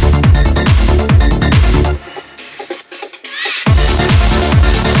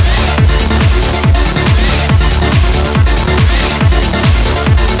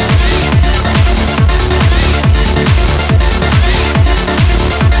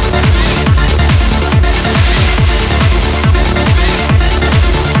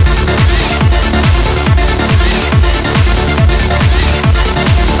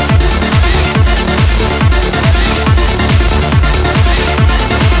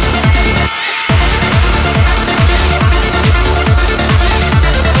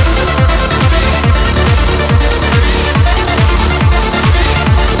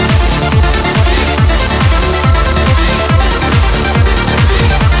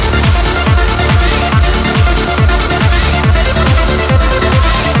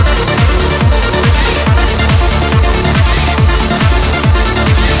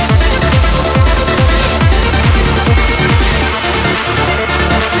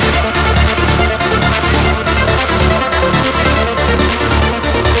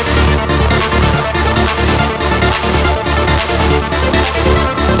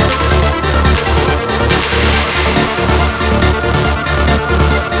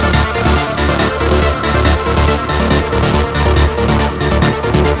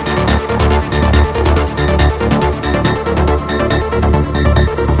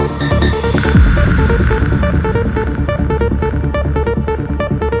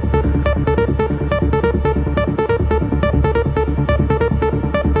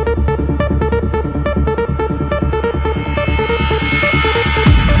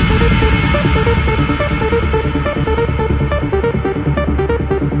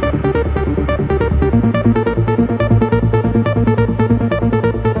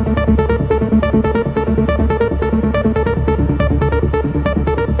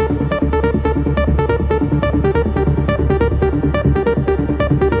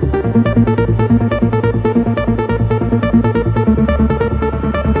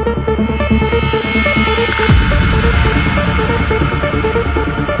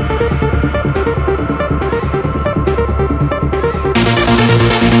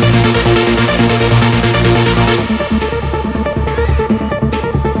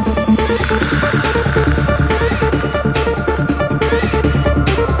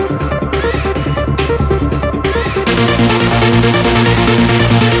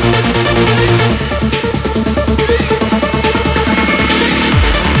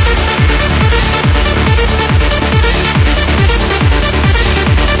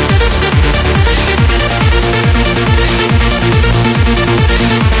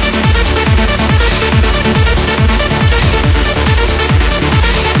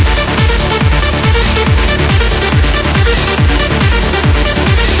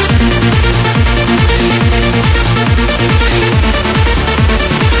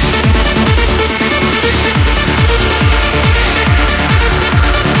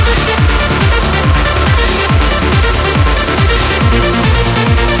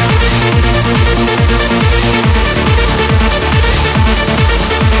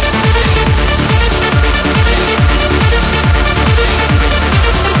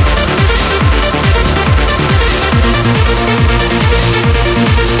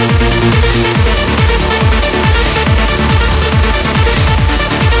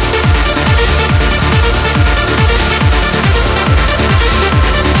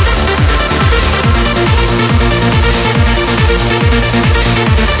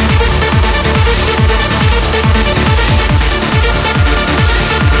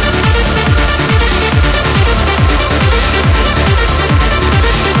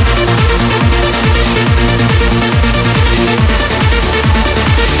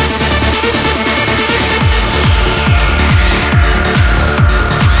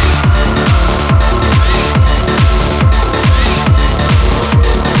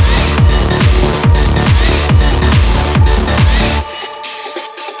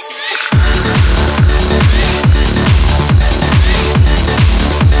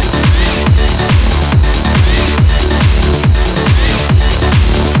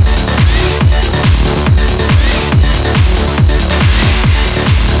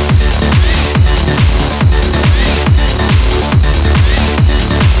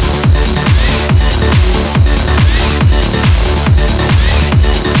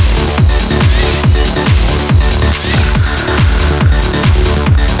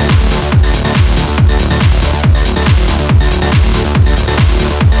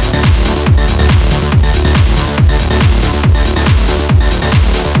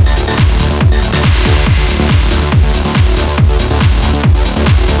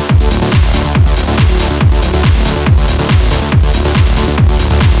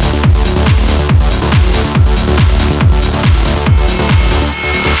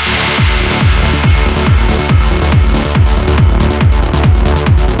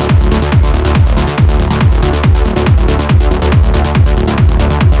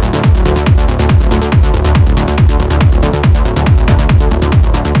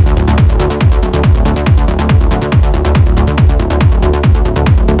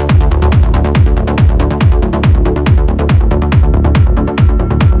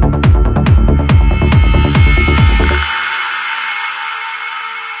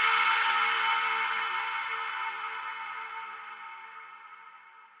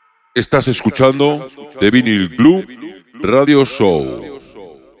 Estás escuchando The Vinyl Club Radio Show.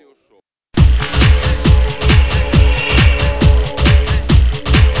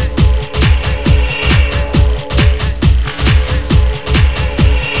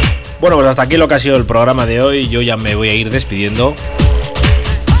 Bueno, pues hasta aquí lo que ha sido el programa de hoy. Yo ya me voy a ir despidiendo.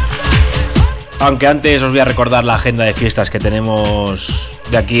 Aunque antes os voy a recordar la agenda de fiestas que tenemos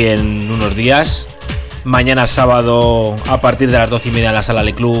de aquí en unos días. Mañana sábado a partir de las 12:30 en la sala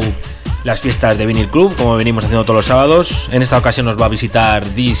Le Club, las fiestas de Vinyl Club, como venimos haciendo todos los sábados. En esta ocasión nos va a visitar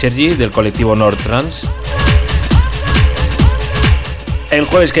DJ Sergi del colectivo Nord Trans. El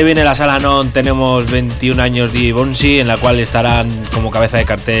jueves que viene en la sala Non tenemos 21 años DJ Bonsi, en la cual estarán como cabeza de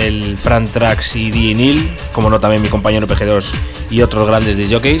cartel Fran Trax y DJ Neil, como no también mi compañero PG2 y otros grandes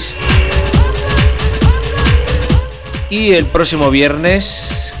discjockeys. Y el próximo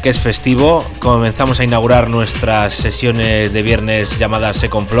viernes, que es festivo, comenzamos a inaugurar nuestras sesiones de viernes llamadas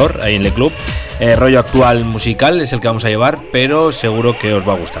Second Floor, ahí en Le Club. Rollo actual musical es el que vamos a llevar, pero seguro que os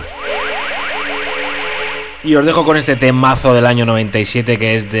va a gustar. Y os dejo con este temazo del año 97,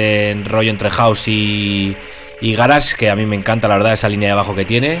 que es de rollo entre house y garage, que a mí me encanta, la verdad, esa línea de bajo que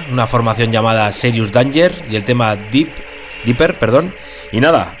tiene. Una formación llamada Serious Danger y el tema Deeper. Y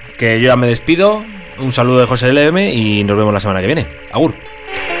nada, que yo ya me despido. Un saludo de José LM y nos vemos la semana que viene. Agur.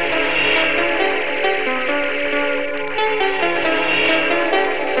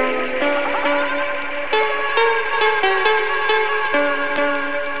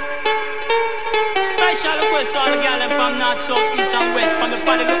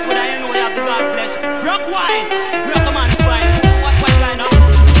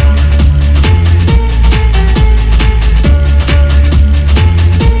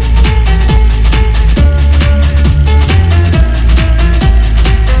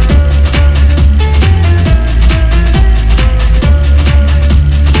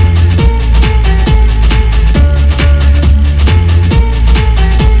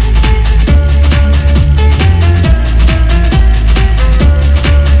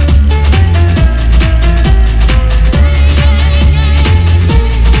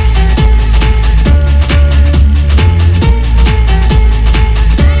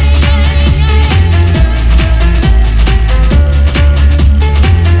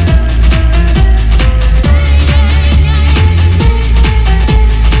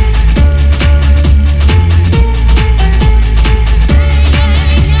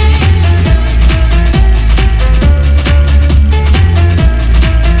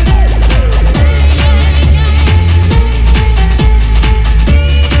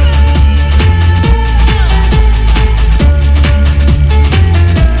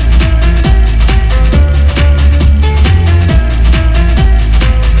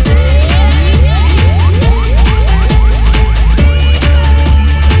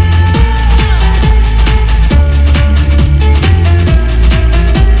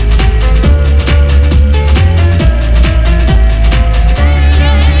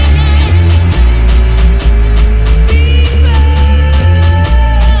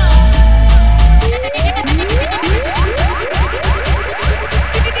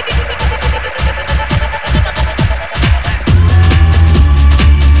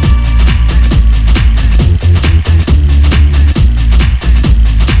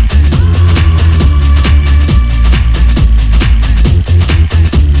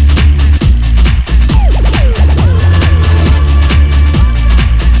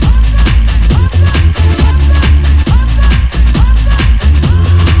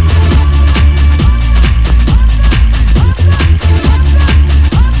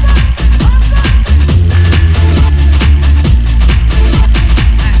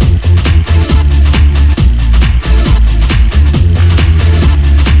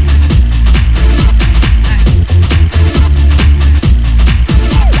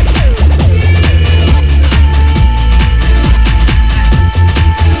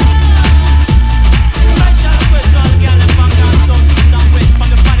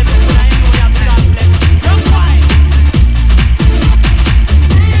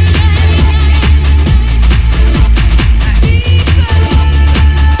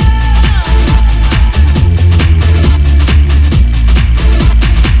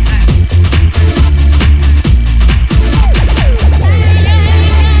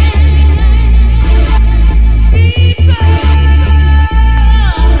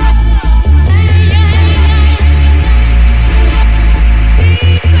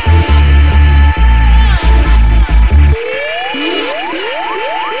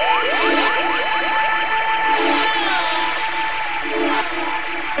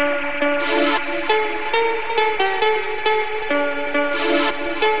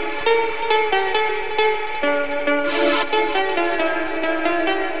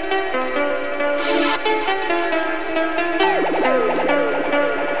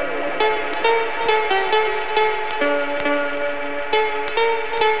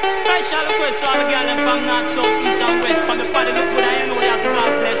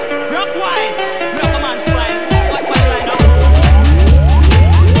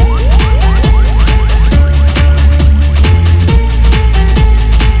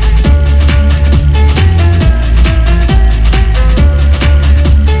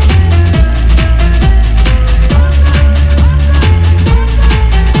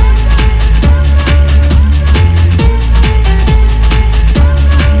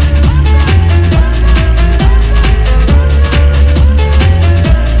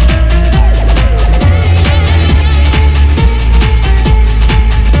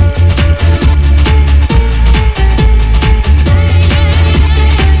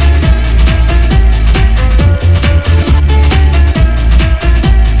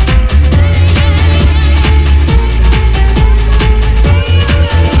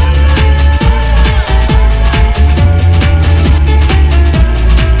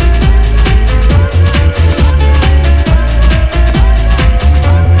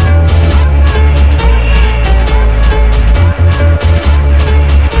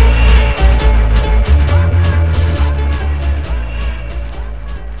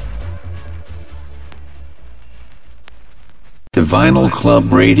 Vinyl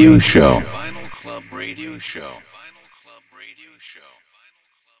Club Radio Show.